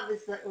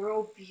hardcovers that were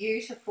all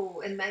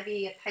beautiful, and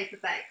maybe a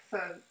paperback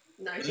for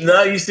noting.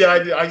 No, you see,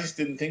 I just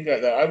didn't think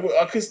like that.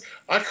 Because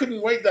I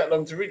couldn't wait that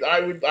long to read.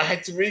 I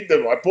had to read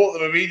them. I bought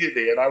them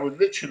immediately, and I would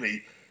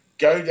literally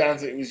go down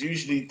to. It was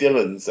usually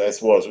Dillon's,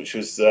 as was, which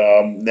was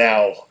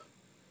now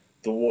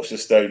the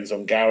Waterstones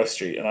on Gower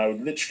Street, and I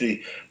would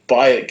literally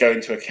buy it, go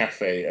into a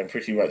cafe, and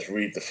pretty much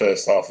read the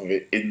first half of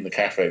it in the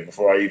cafe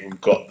before I even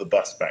got the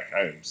bus back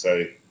home.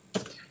 So,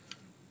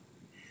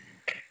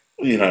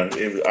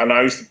 and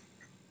I used to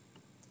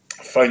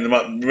phone them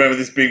up. Remember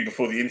this being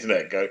before the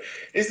internet. Go,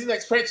 is the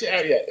next Pratchett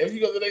out yet? Have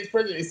you got the next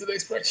Pratchett? Is the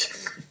next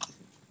Pratchett?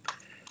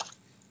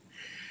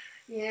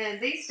 Yeah,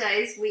 these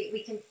days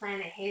we can plan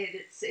ahead.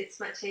 It's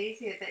much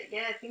easier, but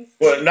yeah, things.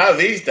 Well, now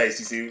these days,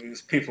 you see,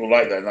 there's people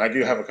like that, and I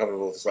do have a couple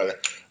of authors like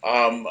that.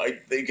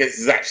 It gets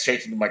zapped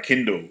straight into my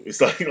Kindle. It's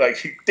like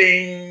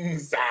ding,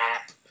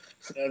 zap,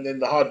 and then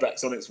the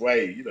hardback's on its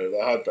way. The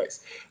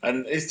hardbacks,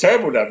 and it's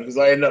terrible now because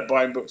I end up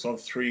buying books on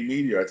 3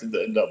 media. I tend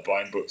to end up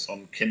buying books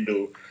on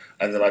Kindle,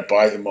 and then I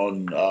buy them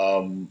on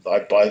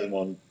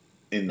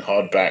in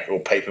hardback or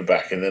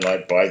paperback, and then I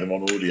buy them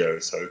on audio.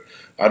 So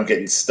I'm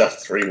getting stuffed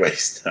 3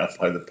 ways now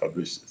by the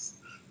publishers.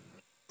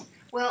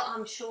 Well,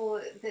 I'm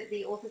sure that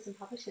the authors and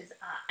publishers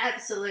are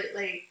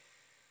absolutely,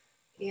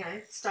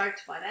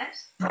 stoked by that.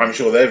 I'm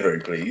sure they're very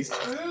pleased.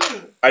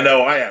 I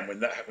know I am when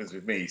that happens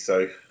with me.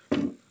 So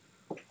who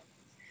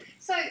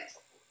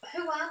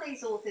are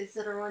these authors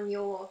that are on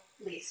your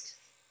list?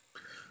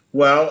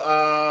 Well,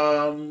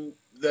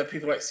 there are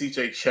people like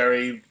C.J.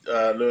 Cherry,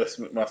 Lewis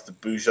McMaster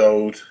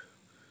Bujold,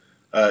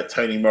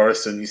 Toni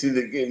Morrison. You see,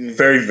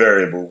 very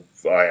variable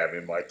I am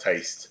in my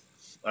taste,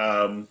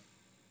 and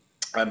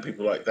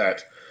people like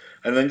that.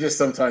 And then just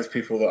sometimes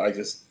people that I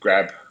just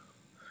grab.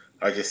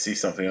 I just see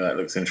something that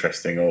looks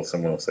interesting, or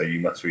someone will say, "You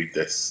must read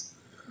this."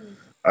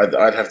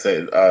 I'd have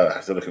to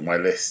look at my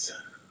list.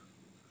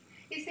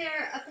 Is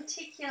there are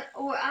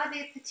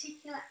there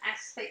particular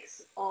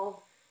aspects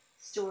of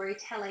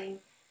storytelling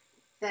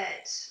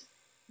that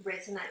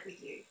resonate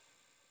with you?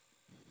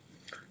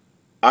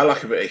 I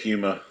like a bit of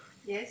humour.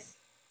 Yes.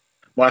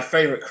 My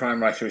favourite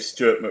crime writer is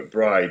Stuart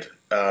McBride,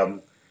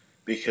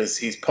 because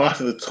he's part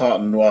of the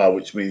Tartan Noir,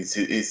 which means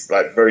it's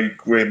like very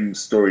grim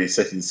stories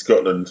set in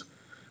Scotland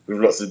with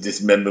lots of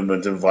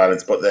dismemberment and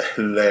violence, but they're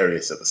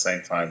hilarious at the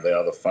same time. They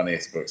are the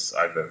funniest books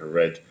I've ever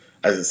read,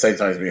 at the same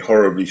time as being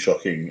horribly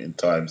shocking in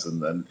times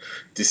and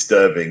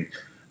disturbing.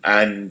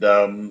 And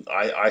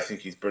I think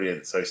he's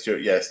brilliant. So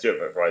Stuart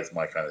McBride is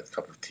my kind of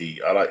cup of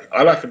tea. I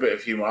like a bit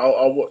of humor.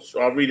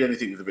 I'll read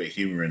anything with a bit of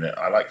humor in it.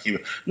 I like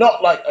humor,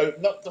 not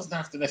doesn't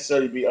have to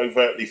necessarily be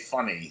overtly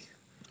funny.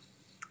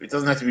 It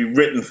doesn't have to be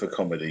written for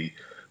comedy,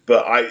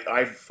 but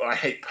I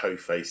hate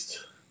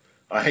po-faced.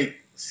 I hate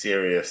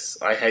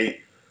serious. I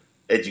hate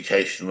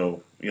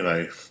educational.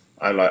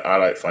 I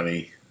like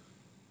funny.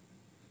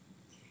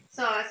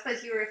 So I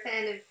suppose you were a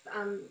fan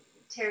of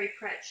Terry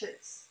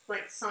Pratchett's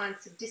like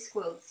Science of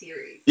Discworld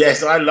series.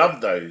 Yes, I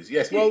love those.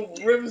 Yes, well,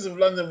 Rivers of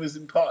London was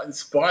in part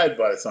inspired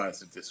by the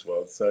Science of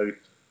Discworld, so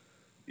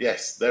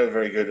yes, they were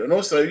very good. And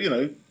also,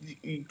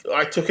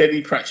 I took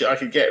any Pratchett I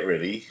could get,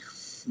 really.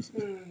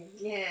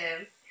 Yeah.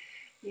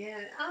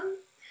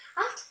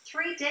 After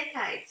 3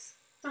 decades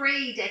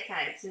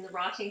in the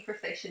writing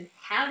profession,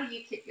 how do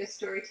you keep your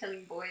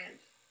storytelling buoyant?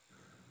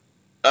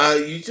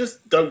 You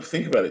just don't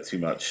think about it too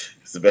much.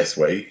 It's the best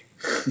way.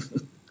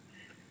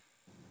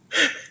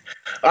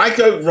 I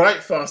don't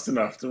write fast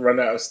enough to run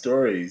out of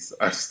stories.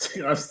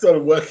 I'm still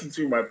working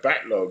through my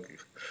backlog.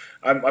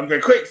 I'm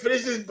going, quick,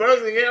 finish this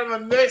book and get on the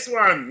next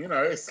one.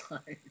 It's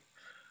like,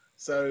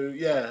 so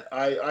yeah.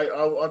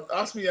 I'll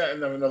ask me that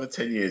in another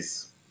 10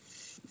 years.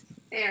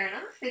 Fair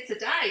enough. It's a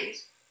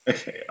date.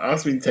 Okay,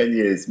 ask me in 10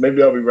 years.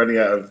 Maybe I'll be running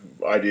out of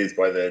ideas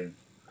by then.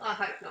 I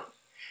hope not.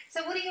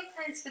 So what are your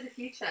plans for the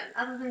future,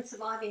 other than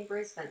surviving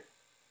Brisbane?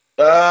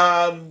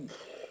 Well,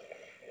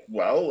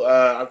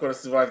 I've got to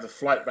survive the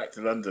flight back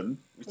to London,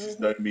 which is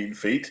no mean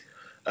feat.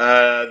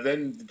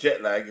 Then the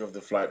jet lag of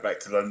the flight back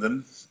to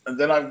London. And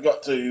then I've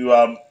got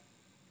to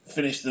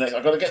finish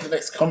I've got to get the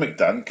next comic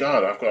done.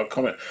 God, I've got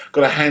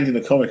got to hand in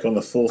a comic on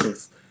the 4th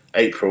of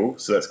April,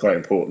 so that's quite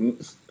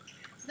important. So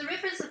the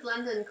Rivers of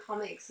London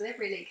comics, they're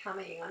really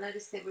coming. I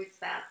noticed there was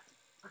I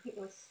think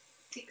there was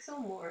 6 or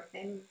more of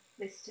them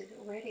listed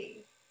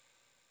already.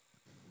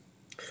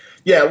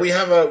 Yeah, we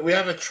have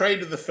a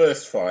trade of the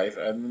first 5,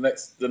 and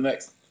the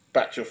next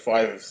batch of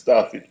 5 have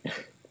started,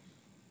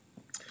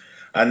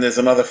 and there's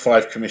another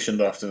 5 commissioned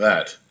after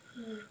that.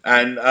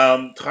 And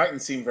Titan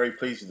seemed very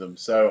pleased with them,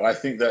 so I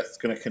think that's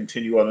going to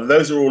continue on. And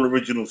those are all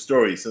original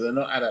stories, so they're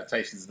not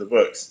adaptations of the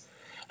books.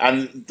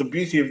 And the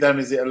beauty of them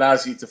is it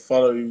allows you to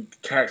follow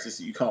characters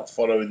that you can't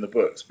follow in the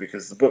books,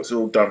 because the books are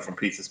all done from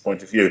Peter's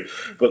point of view.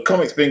 But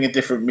comics being a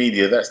different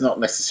media, that's not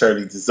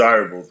necessarily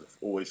desirable to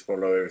always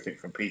follow everything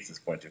from Peter's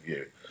point of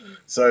view.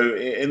 So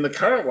in the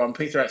current one,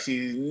 Peter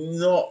actually is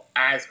not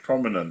as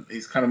prominent.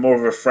 He's kind of more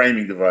of a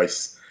framing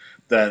device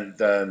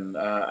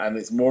and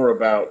it's more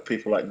about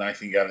people like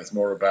Nightingale. It's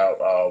more about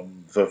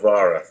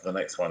Vivara, the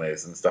next one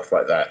is, and stuff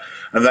like that.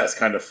 And that's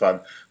kind of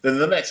fun. Then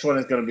the next one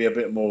is going to be a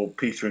bit more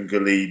Peter and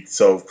Gilead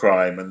solve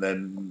crime, and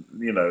then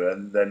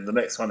and then the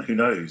next one, who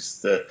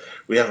knows?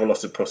 We have a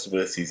lot of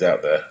possibilities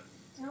out there.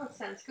 Oh, it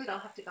sounds good. I'll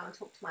have to go and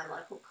talk to my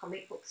local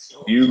comic book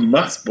store. You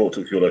must talk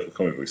to your local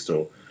comic book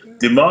store.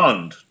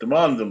 Demand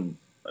them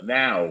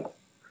now,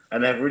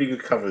 and they have really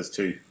good covers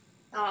too.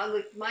 Oh,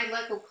 look, my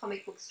local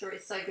comic book store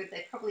is so good,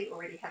 they probably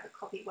already have a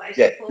copy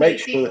waiting for me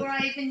before I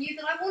even knew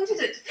that I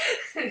wanted it.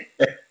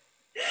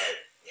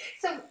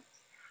 So,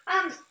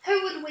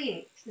 who would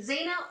win,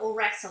 Xena or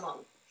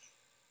Rassilon?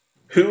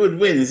 Who would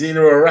win,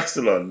 Xena or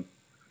Rassilon?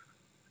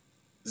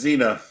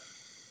 Xena.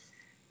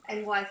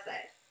 And why is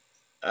that?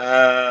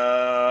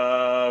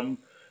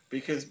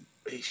 Because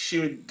she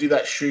would do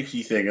that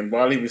shrieky thing, and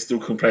while he was still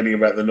complaining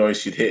about the noise,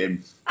 she'd hit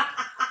him.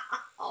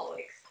 Oh,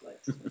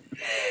 excellent.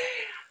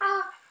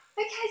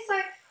 Okay, so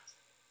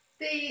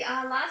the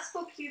last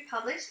book you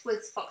published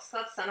was Fox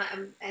Club Summer,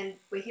 and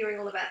we're hearing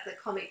all about the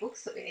comic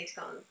books that we need to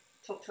go and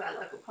talk to our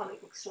local comic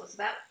book stores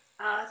about.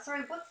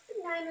 Sorry, what's the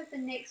name of the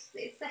next?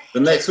 The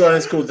next one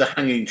is called The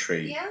Hanging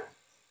Tree. Yeah?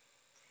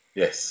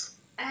 Yes.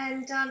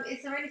 And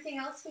is there anything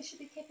else we should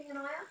be keeping an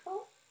eye out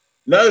for?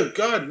 No,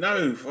 God,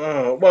 no.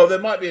 Oh, well, there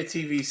might be a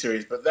TV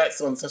series, but that's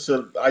on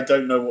I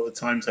don't know what the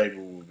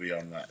timetable will be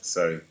on that,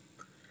 so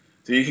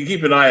you can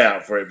keep an eye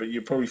out for it, but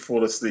you'll probably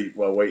fall asleep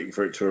while waiting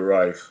for it to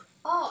arrive.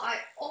 Oh, I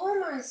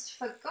almost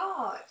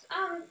forgot.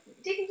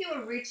 Didn't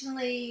you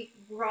originally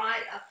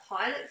write a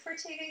pilot for a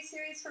TV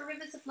series for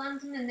Rivers of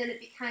London, and then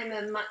it became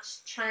a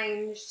much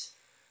changed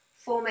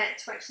format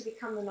to actually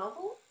become the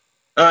novel?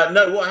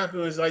 No, what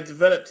happened was I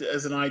developed it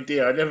as an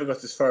idea. I never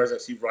got as far as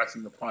actually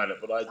writing the pilot,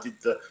 but I did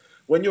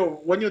when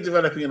you're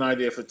developing an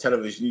idea for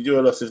television, you do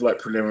a lot of like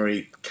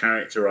preliminary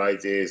character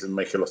ideas and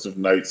make a lot of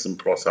notes and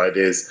plot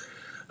ideas.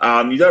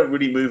 You don't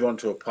really move on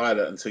to a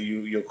pilot until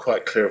you're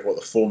quite clear of what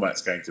the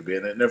format's going to be,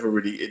 and it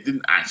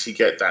didn't actually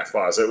get that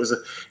far. So it was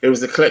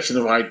a collection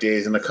of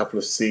ideas and a couple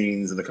of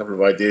scenes and a couple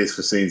of ideas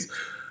for scenes,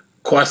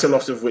 quite a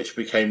lot of which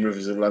became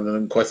Rivers of London,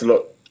 and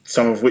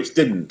some of which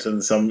didn't,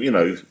 and some,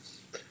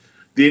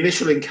 the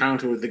initial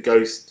encounter with the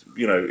ghost,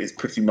 is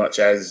pretty much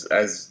as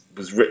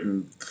was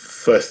written,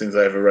 first things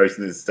I ever wrote,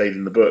 and it stayed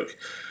in the book.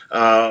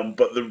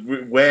 But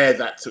where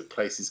that took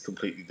place is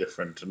completely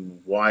different,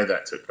 and why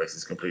that took place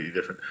is completely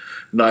different.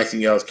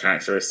 Nightingale's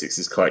characteristics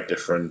is quite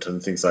different,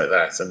 and things like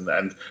that.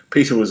 And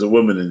Peter was a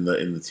woman in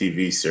the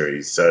TV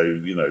series, so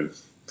you know.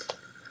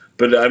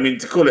 But I mean,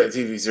 to call it a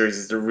TV series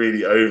is to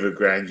really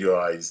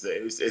over-grandiose.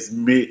 It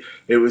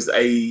was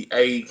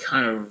a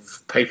kind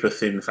of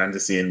paper-thin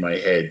fantasy in my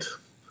head,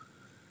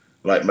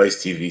 like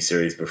most TV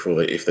series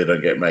before if they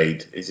don't get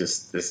made. It's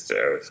just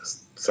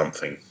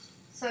something.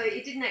 So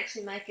it didn't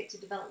actually make it to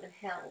development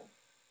hell.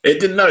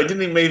 It didn't. No, it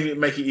didn't even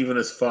make it even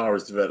as far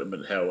as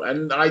development hell.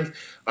 And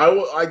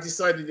I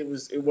decided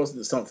it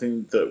wasn't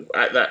something that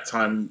at that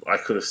time I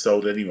could have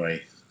sold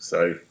anyway.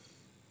 So.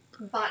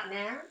 But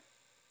now.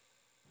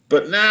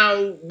 But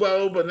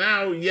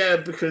now, yeah,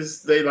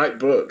 because they like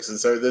books, and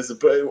so there's a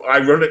book.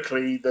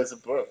 Ironically, there's a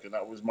book, and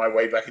that was my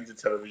way back into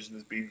television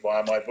has been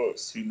via my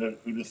books. Who'd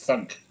have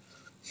thunk?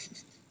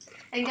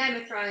 And Game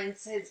of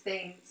Thrones has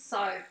been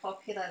so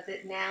popular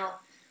that now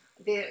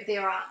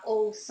there are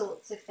all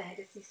sorts of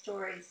fantasy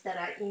stories that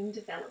are in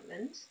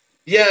development.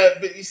 Yeah,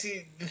 but you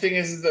see, the thing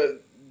is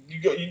that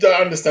you don't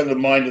understand the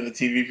mind of the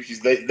TV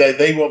producers.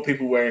 They want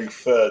people wearing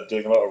fur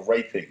doing a lot of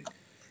raping,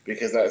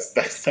 because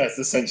that's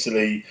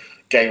essentially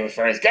Game of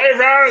Thrones. Game of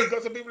Thrones!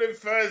 Got some people in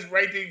furs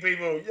raping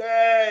people.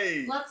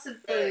 Yay! Lots of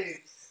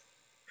boobs.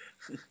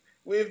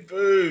 With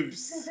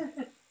boobs.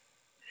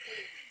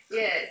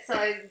 Yeah,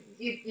 so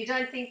you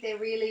don't think they're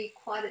really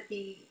quite at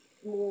the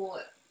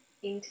more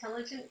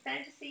intelligent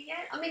fantasy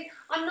yet? I mean,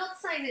 I'm not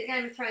saying that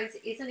Game of Thrones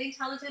isn't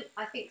intelligent.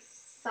 I think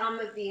some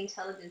of the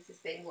intelligence is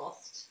being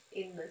lost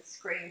in the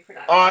screen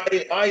production.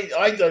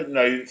 I don't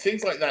know.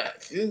 Things like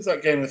that, things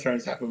like Game of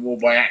Thrones happen more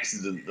by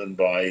accident than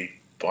by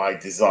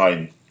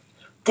design.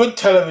 Good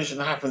television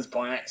happens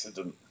by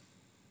accident,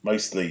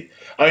 mostly.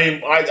 I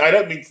mean, I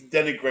don't mean to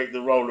denigrate the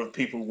role of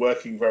people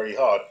working very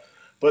hard,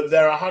 but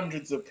there are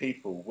hundreds of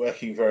people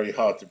working very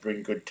hard to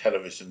bring good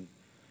television,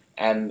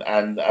 and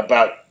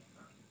about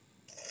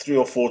 3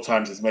 or 4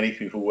 times as many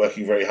people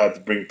working very hard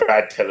to bring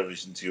bad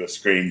television to your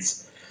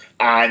screens.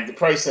 And the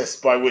process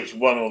by which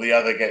one or the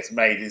other gets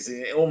made is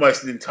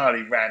almost an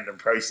entirely random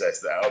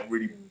process that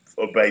really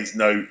obeys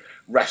no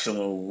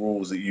rational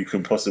rules that you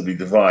can possibly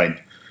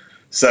divine.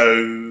 So,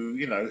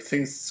 you know,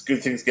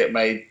 good things get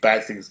made,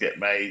 bad things get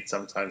made.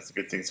 Sometimes the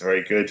good things are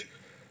very good.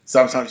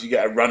 Sometimes you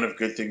get a run of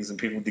good things and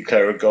people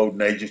declare a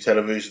golden age of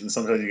television.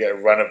 Sometimes you get a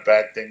run of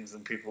bad things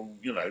and people,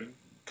 you know,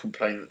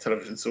 complain that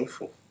television's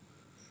awful.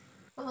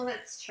 Well,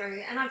 that's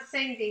true. And I've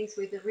seen things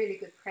with a really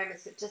good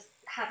premise that just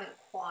haven't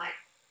quite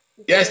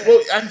worked. Yes,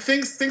 well, and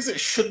things that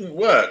shouldn't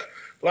work.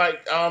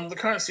 Like the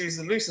current series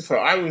of Lucifer.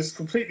 I was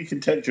completely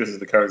contemptuous of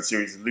the current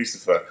series of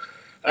Lucifer.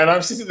 And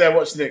I'm sitting there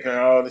watching it going,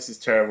 oh, this is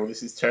terrible,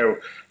 this is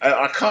terrible. And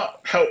I can't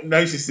help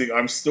noticing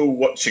I'm still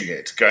watching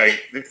it going,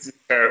 this is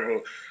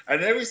terrible.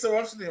 And every so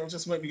often it'll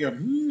just make me go,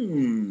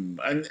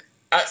 And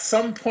at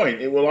some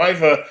point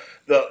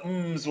the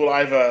ums will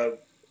either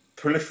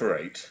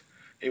proliferate,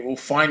 it will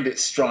find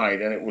its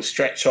stride and it will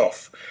stretch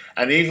off.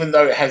 And even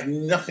though it has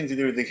nothing to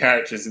do with the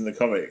characters in the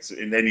comics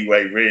in any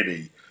way,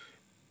 really,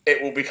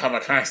 it will become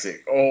a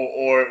classic,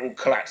 or it will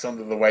collapse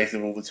under the weight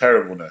of all the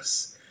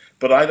terribleness.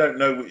 But I don't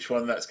know which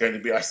one that's going to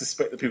be. I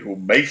suspect the people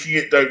making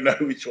it don't know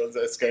which one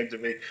that's going to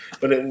be.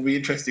 But it will be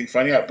interesting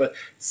finding out. But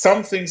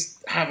some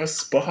things have a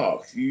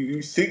spark.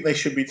 You think they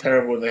should be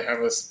terrible, and they have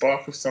a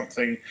spark of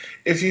something.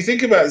 If you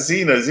think about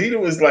Xena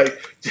was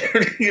like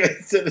generally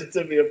considered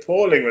to be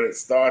appalling when it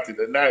started,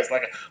 and now it's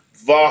like a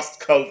vast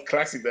cult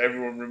classic that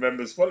everyone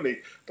remembers fondly.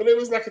 But it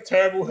was like a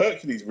terrible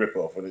Hercules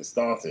ripoff when it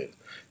started.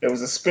 There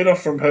was a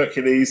spin-off from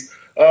Hercules.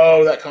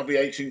 Oh, that can't be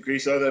ancient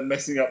Greece. Oh, they're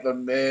messing up the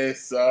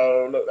myths.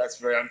 Oh, look, that's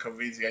very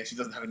inconvenient. And she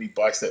doesn't have any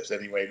biceps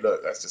anyway.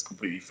 Look, that's just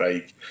completely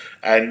fake.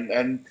 And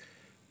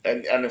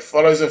it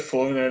follows a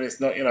formula, and it's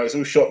not, you know, it's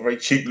all shot very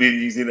cheaply in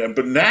New Zealand.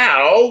 But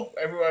now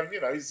everyone,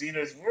 you know,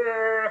 Xena's,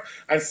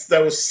 and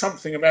there was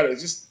something about it. It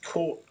just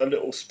caught a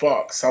little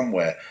spark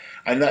somewhere,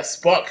 and that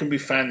spark can be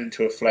fanned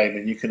into a flame,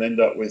 and you can end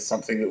up with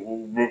something that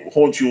will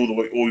haunt you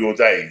all your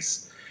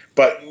days.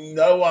 But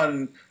no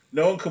one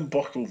can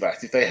bottle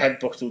that. If they had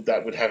bottled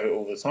that, would have it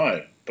all the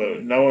time.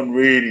 But no one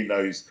really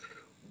knows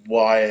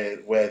where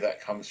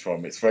that comes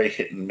from. It's very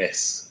hit and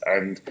miss,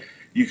 and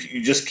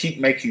you just keep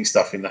making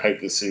stuff in the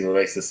hope that sooner or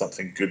later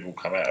something good will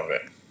come out of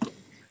it.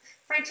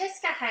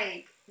 Francesca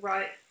Haig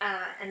wrote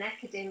an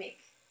academic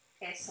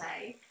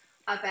essay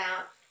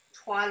about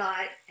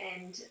Twilight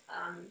and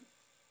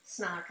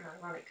snark and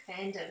ironic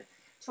fandom,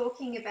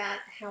 talking about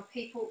how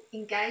people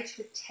engage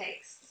with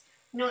texts,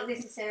 not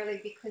necessarily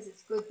because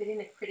it's good, but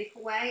in a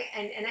critical way,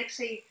 and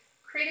actually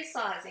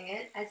criticising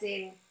it, as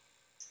in,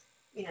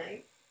 you know,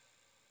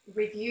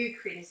 review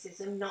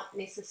criticism, not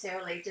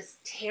necessarily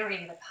just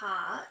tearing it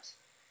apart,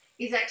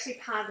 is actually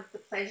part of the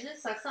pleasure.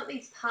 So if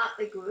something's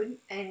partly good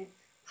and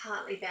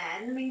partly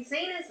bad, I mean,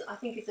 Xena's, I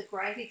think, is a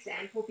great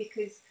example,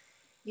 because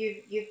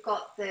you've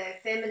got the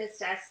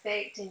feminist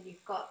aspect, and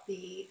you've got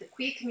the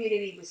queer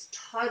community was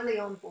totally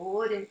on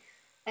board,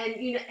 and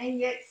you know, and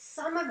yet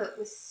some of it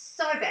was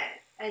so bad,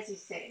 as you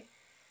said.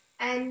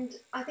 And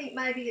I think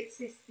maybe it's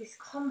this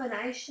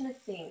combination of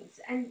things.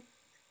 And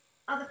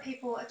other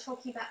people are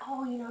talking about,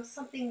 oh, you know, if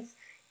something's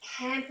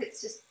camp,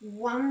 it's just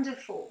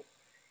wonderful.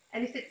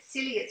 And if it's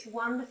silly, it's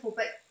wonderful.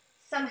 But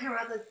somehow or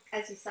other,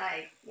 as you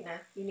say, you know,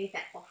 you need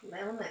that bottom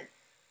element.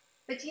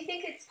 But do you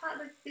think it's part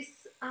of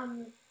this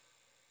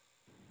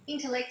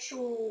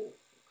intellectual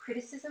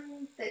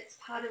criticism that's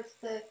part of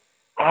the...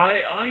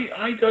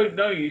 I don't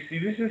know. You see,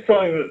 this is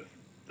something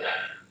that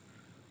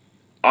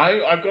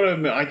I've got to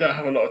admit, I don't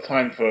have a lot of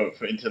time for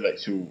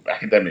intellectual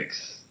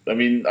academics. I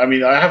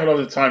have a lot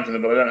of time for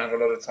them, but I don't have a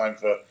lot of time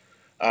for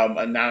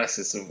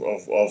analysis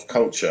of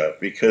culture,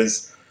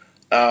 because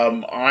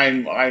I'm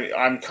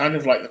kind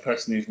of like the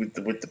person who's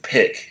with the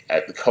pick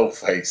at the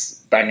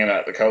coalface, banging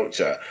out the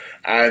culture,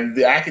 and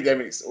the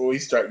academics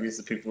always strike me as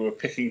the people who are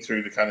picking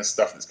through the kind of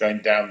stuff that's going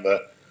down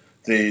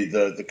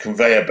the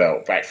conveyor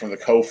belt back from the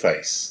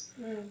coalface.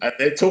 And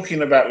they're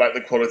talking about like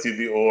the quality of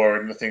the ore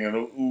and the thing, and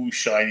ooh,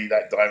 shiny,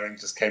 that diamond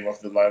just came off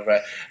the line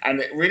there. And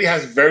it really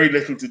has very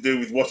little to do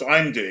with what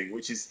I'm doing,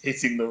 which is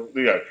hitting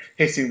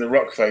the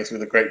rock face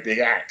with a great big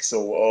axe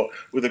or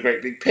with a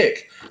great big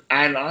pick.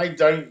 And I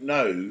don't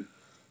know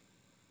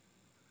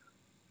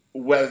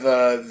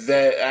whether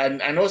there,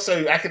 and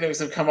also academics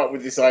have come up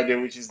with this idea,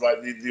 which is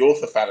like the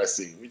author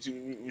fallacy, which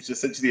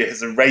essentially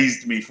has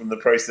erased me from the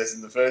process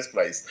in the first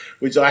place,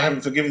 which I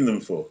haven't forgiven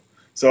them for.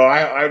 So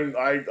I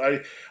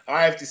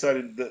have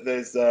decided that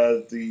there's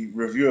the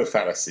reviewer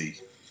fallacy,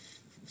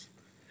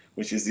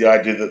 which is the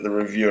idea that the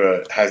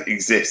reviewer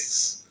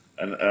exists,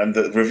 and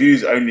that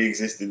reviews only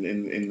exist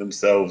in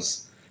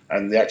themselves,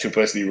 and the actual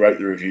person who wrote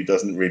the review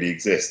doesn't really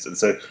exist, and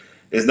so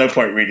there's no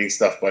point reading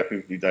stuff by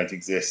people who don't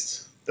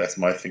exist. That's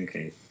my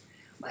thinking.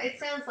 Well, it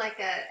sounds like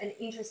an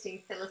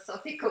interesting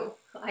philosophical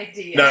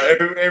idea. No,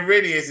 it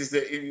really is. Is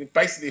that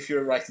basically, if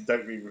you're a writer,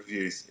 don't read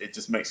reviews. It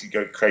just makes you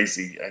go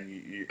crazy, and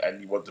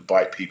you want to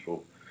bite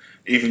people,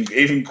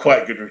 even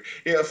quite good.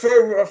 You know,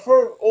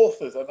 for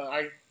authors, and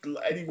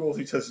any author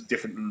who tells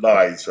different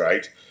lies,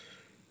 right?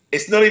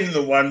 It's not even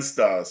the 1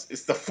 stars;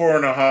 it's the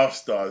 4.5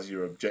 stars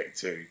you object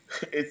to.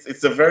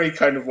 It's a very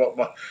kind of what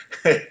my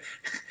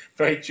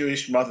very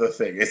Jewish mother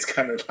thing. It's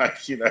kind of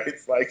like, you know,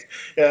 it's like,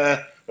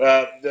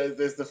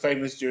 there's the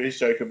famous Jewish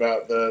joke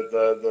about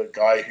the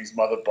guy whose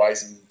mother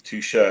buys him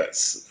 2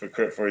 shirts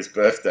for his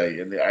birthday,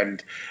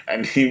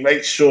 and he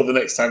makes sure the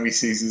next time he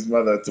sees his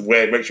mother to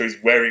make sure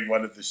he's wearing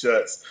one of the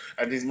shirts,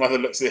 and his mother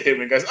looks at him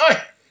and goes, "Oh,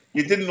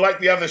 you didn't like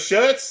the other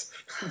shirts?"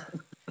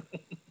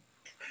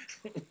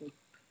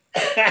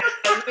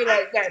 Something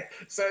like that.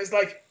 So it's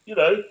like, you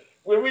know,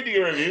 we're reading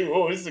a review.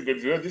 Oh, this is a good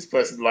review. This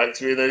person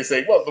likes me. And they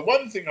say, well, the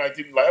one thing I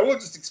didn't like, I will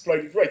just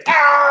explain it right.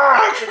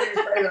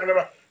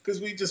 Because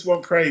we just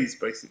want praise,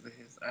 basically.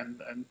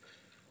 And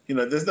you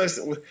know, there's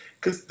no,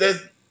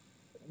 because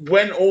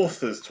when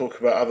authors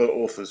talk about other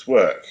authors'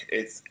 work,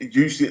 it's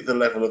usually at the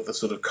level of the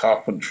sort of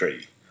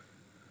carpentry.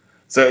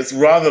 So it's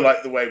rather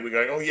like the way we're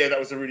going, oh yeah, that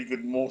was a really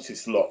good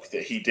mortise lock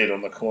that he did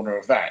on the corner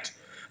of that.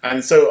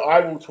 And so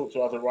I will talk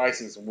to other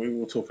writers, and we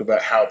will talk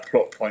about how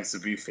plot points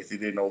have been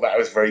fitted in. Or that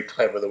was very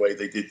clever the way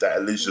they did that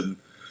elision,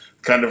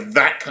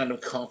 that kind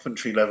of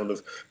carpentry level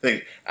of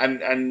thing.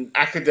 And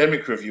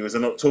academic reviewers are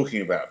not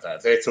talking about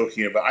that. They're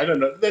talking about, I don't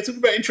know, they're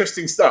talking about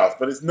interesting stuff,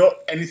 but it's not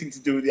anything to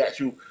do with the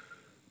actual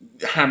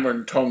hammer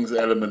and tongs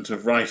element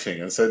of writing.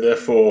 And so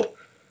therefore,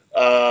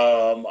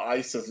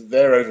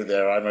 they're over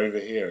there, I'm over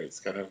here. It's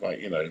kind of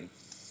like, you know.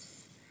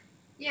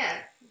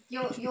 Yeah.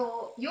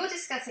 You're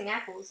discussing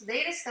apples.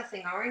 They're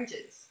discussing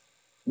oranges.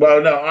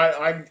 Well, no,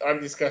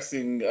 I'm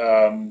discussing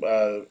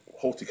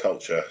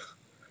horticulture,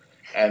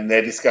 and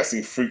they're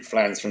discussing fruit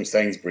flans from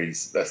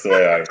Sainsbury's. That's the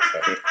way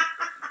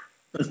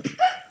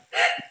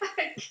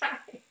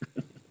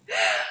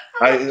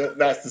Okay.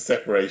 That's the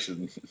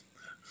separation.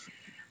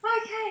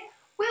 Okay.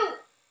 Well,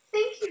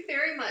 thank you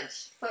very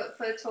much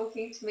for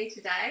talking to me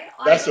today.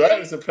 That's right. It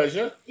was a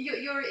pleasure.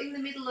 You're in the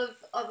middle of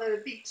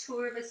a big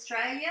tour of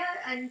Australia,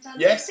 and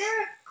yes. Is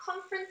there a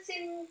conference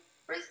in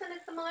Brisbane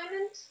at the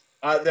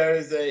moment? There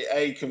is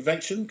a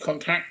convention,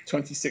 Contact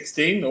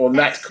 2016, or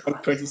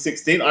NatCon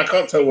 2016. Yes. I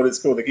can't tell what it's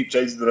called. They keep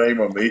changing the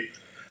name on me.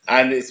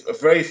 And it's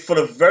very full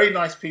of very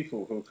nice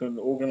people who can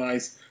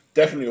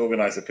definitely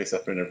organise a piss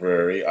up in a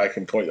brewery. I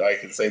can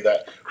say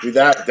that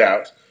without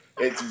doubt.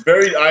 It's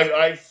very,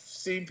 I've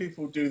seen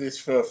people do this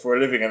for a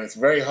living, and it's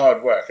very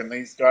hard work. And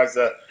these guys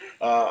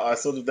are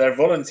sort of, they're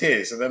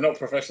volunteers, and they're not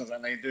professionals,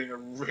 and they're doing a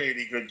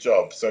really good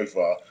job so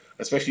far,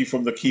 especially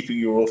from the keeping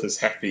your authors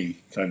happy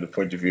kind of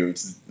point of view.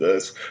 It's,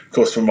 of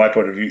course, from my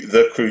point of view,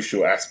 the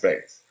crucial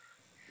aspect.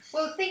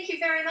 Well, thank you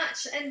very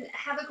much, and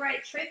have a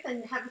great trip,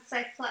 and have a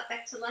safe flight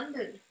back to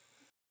London.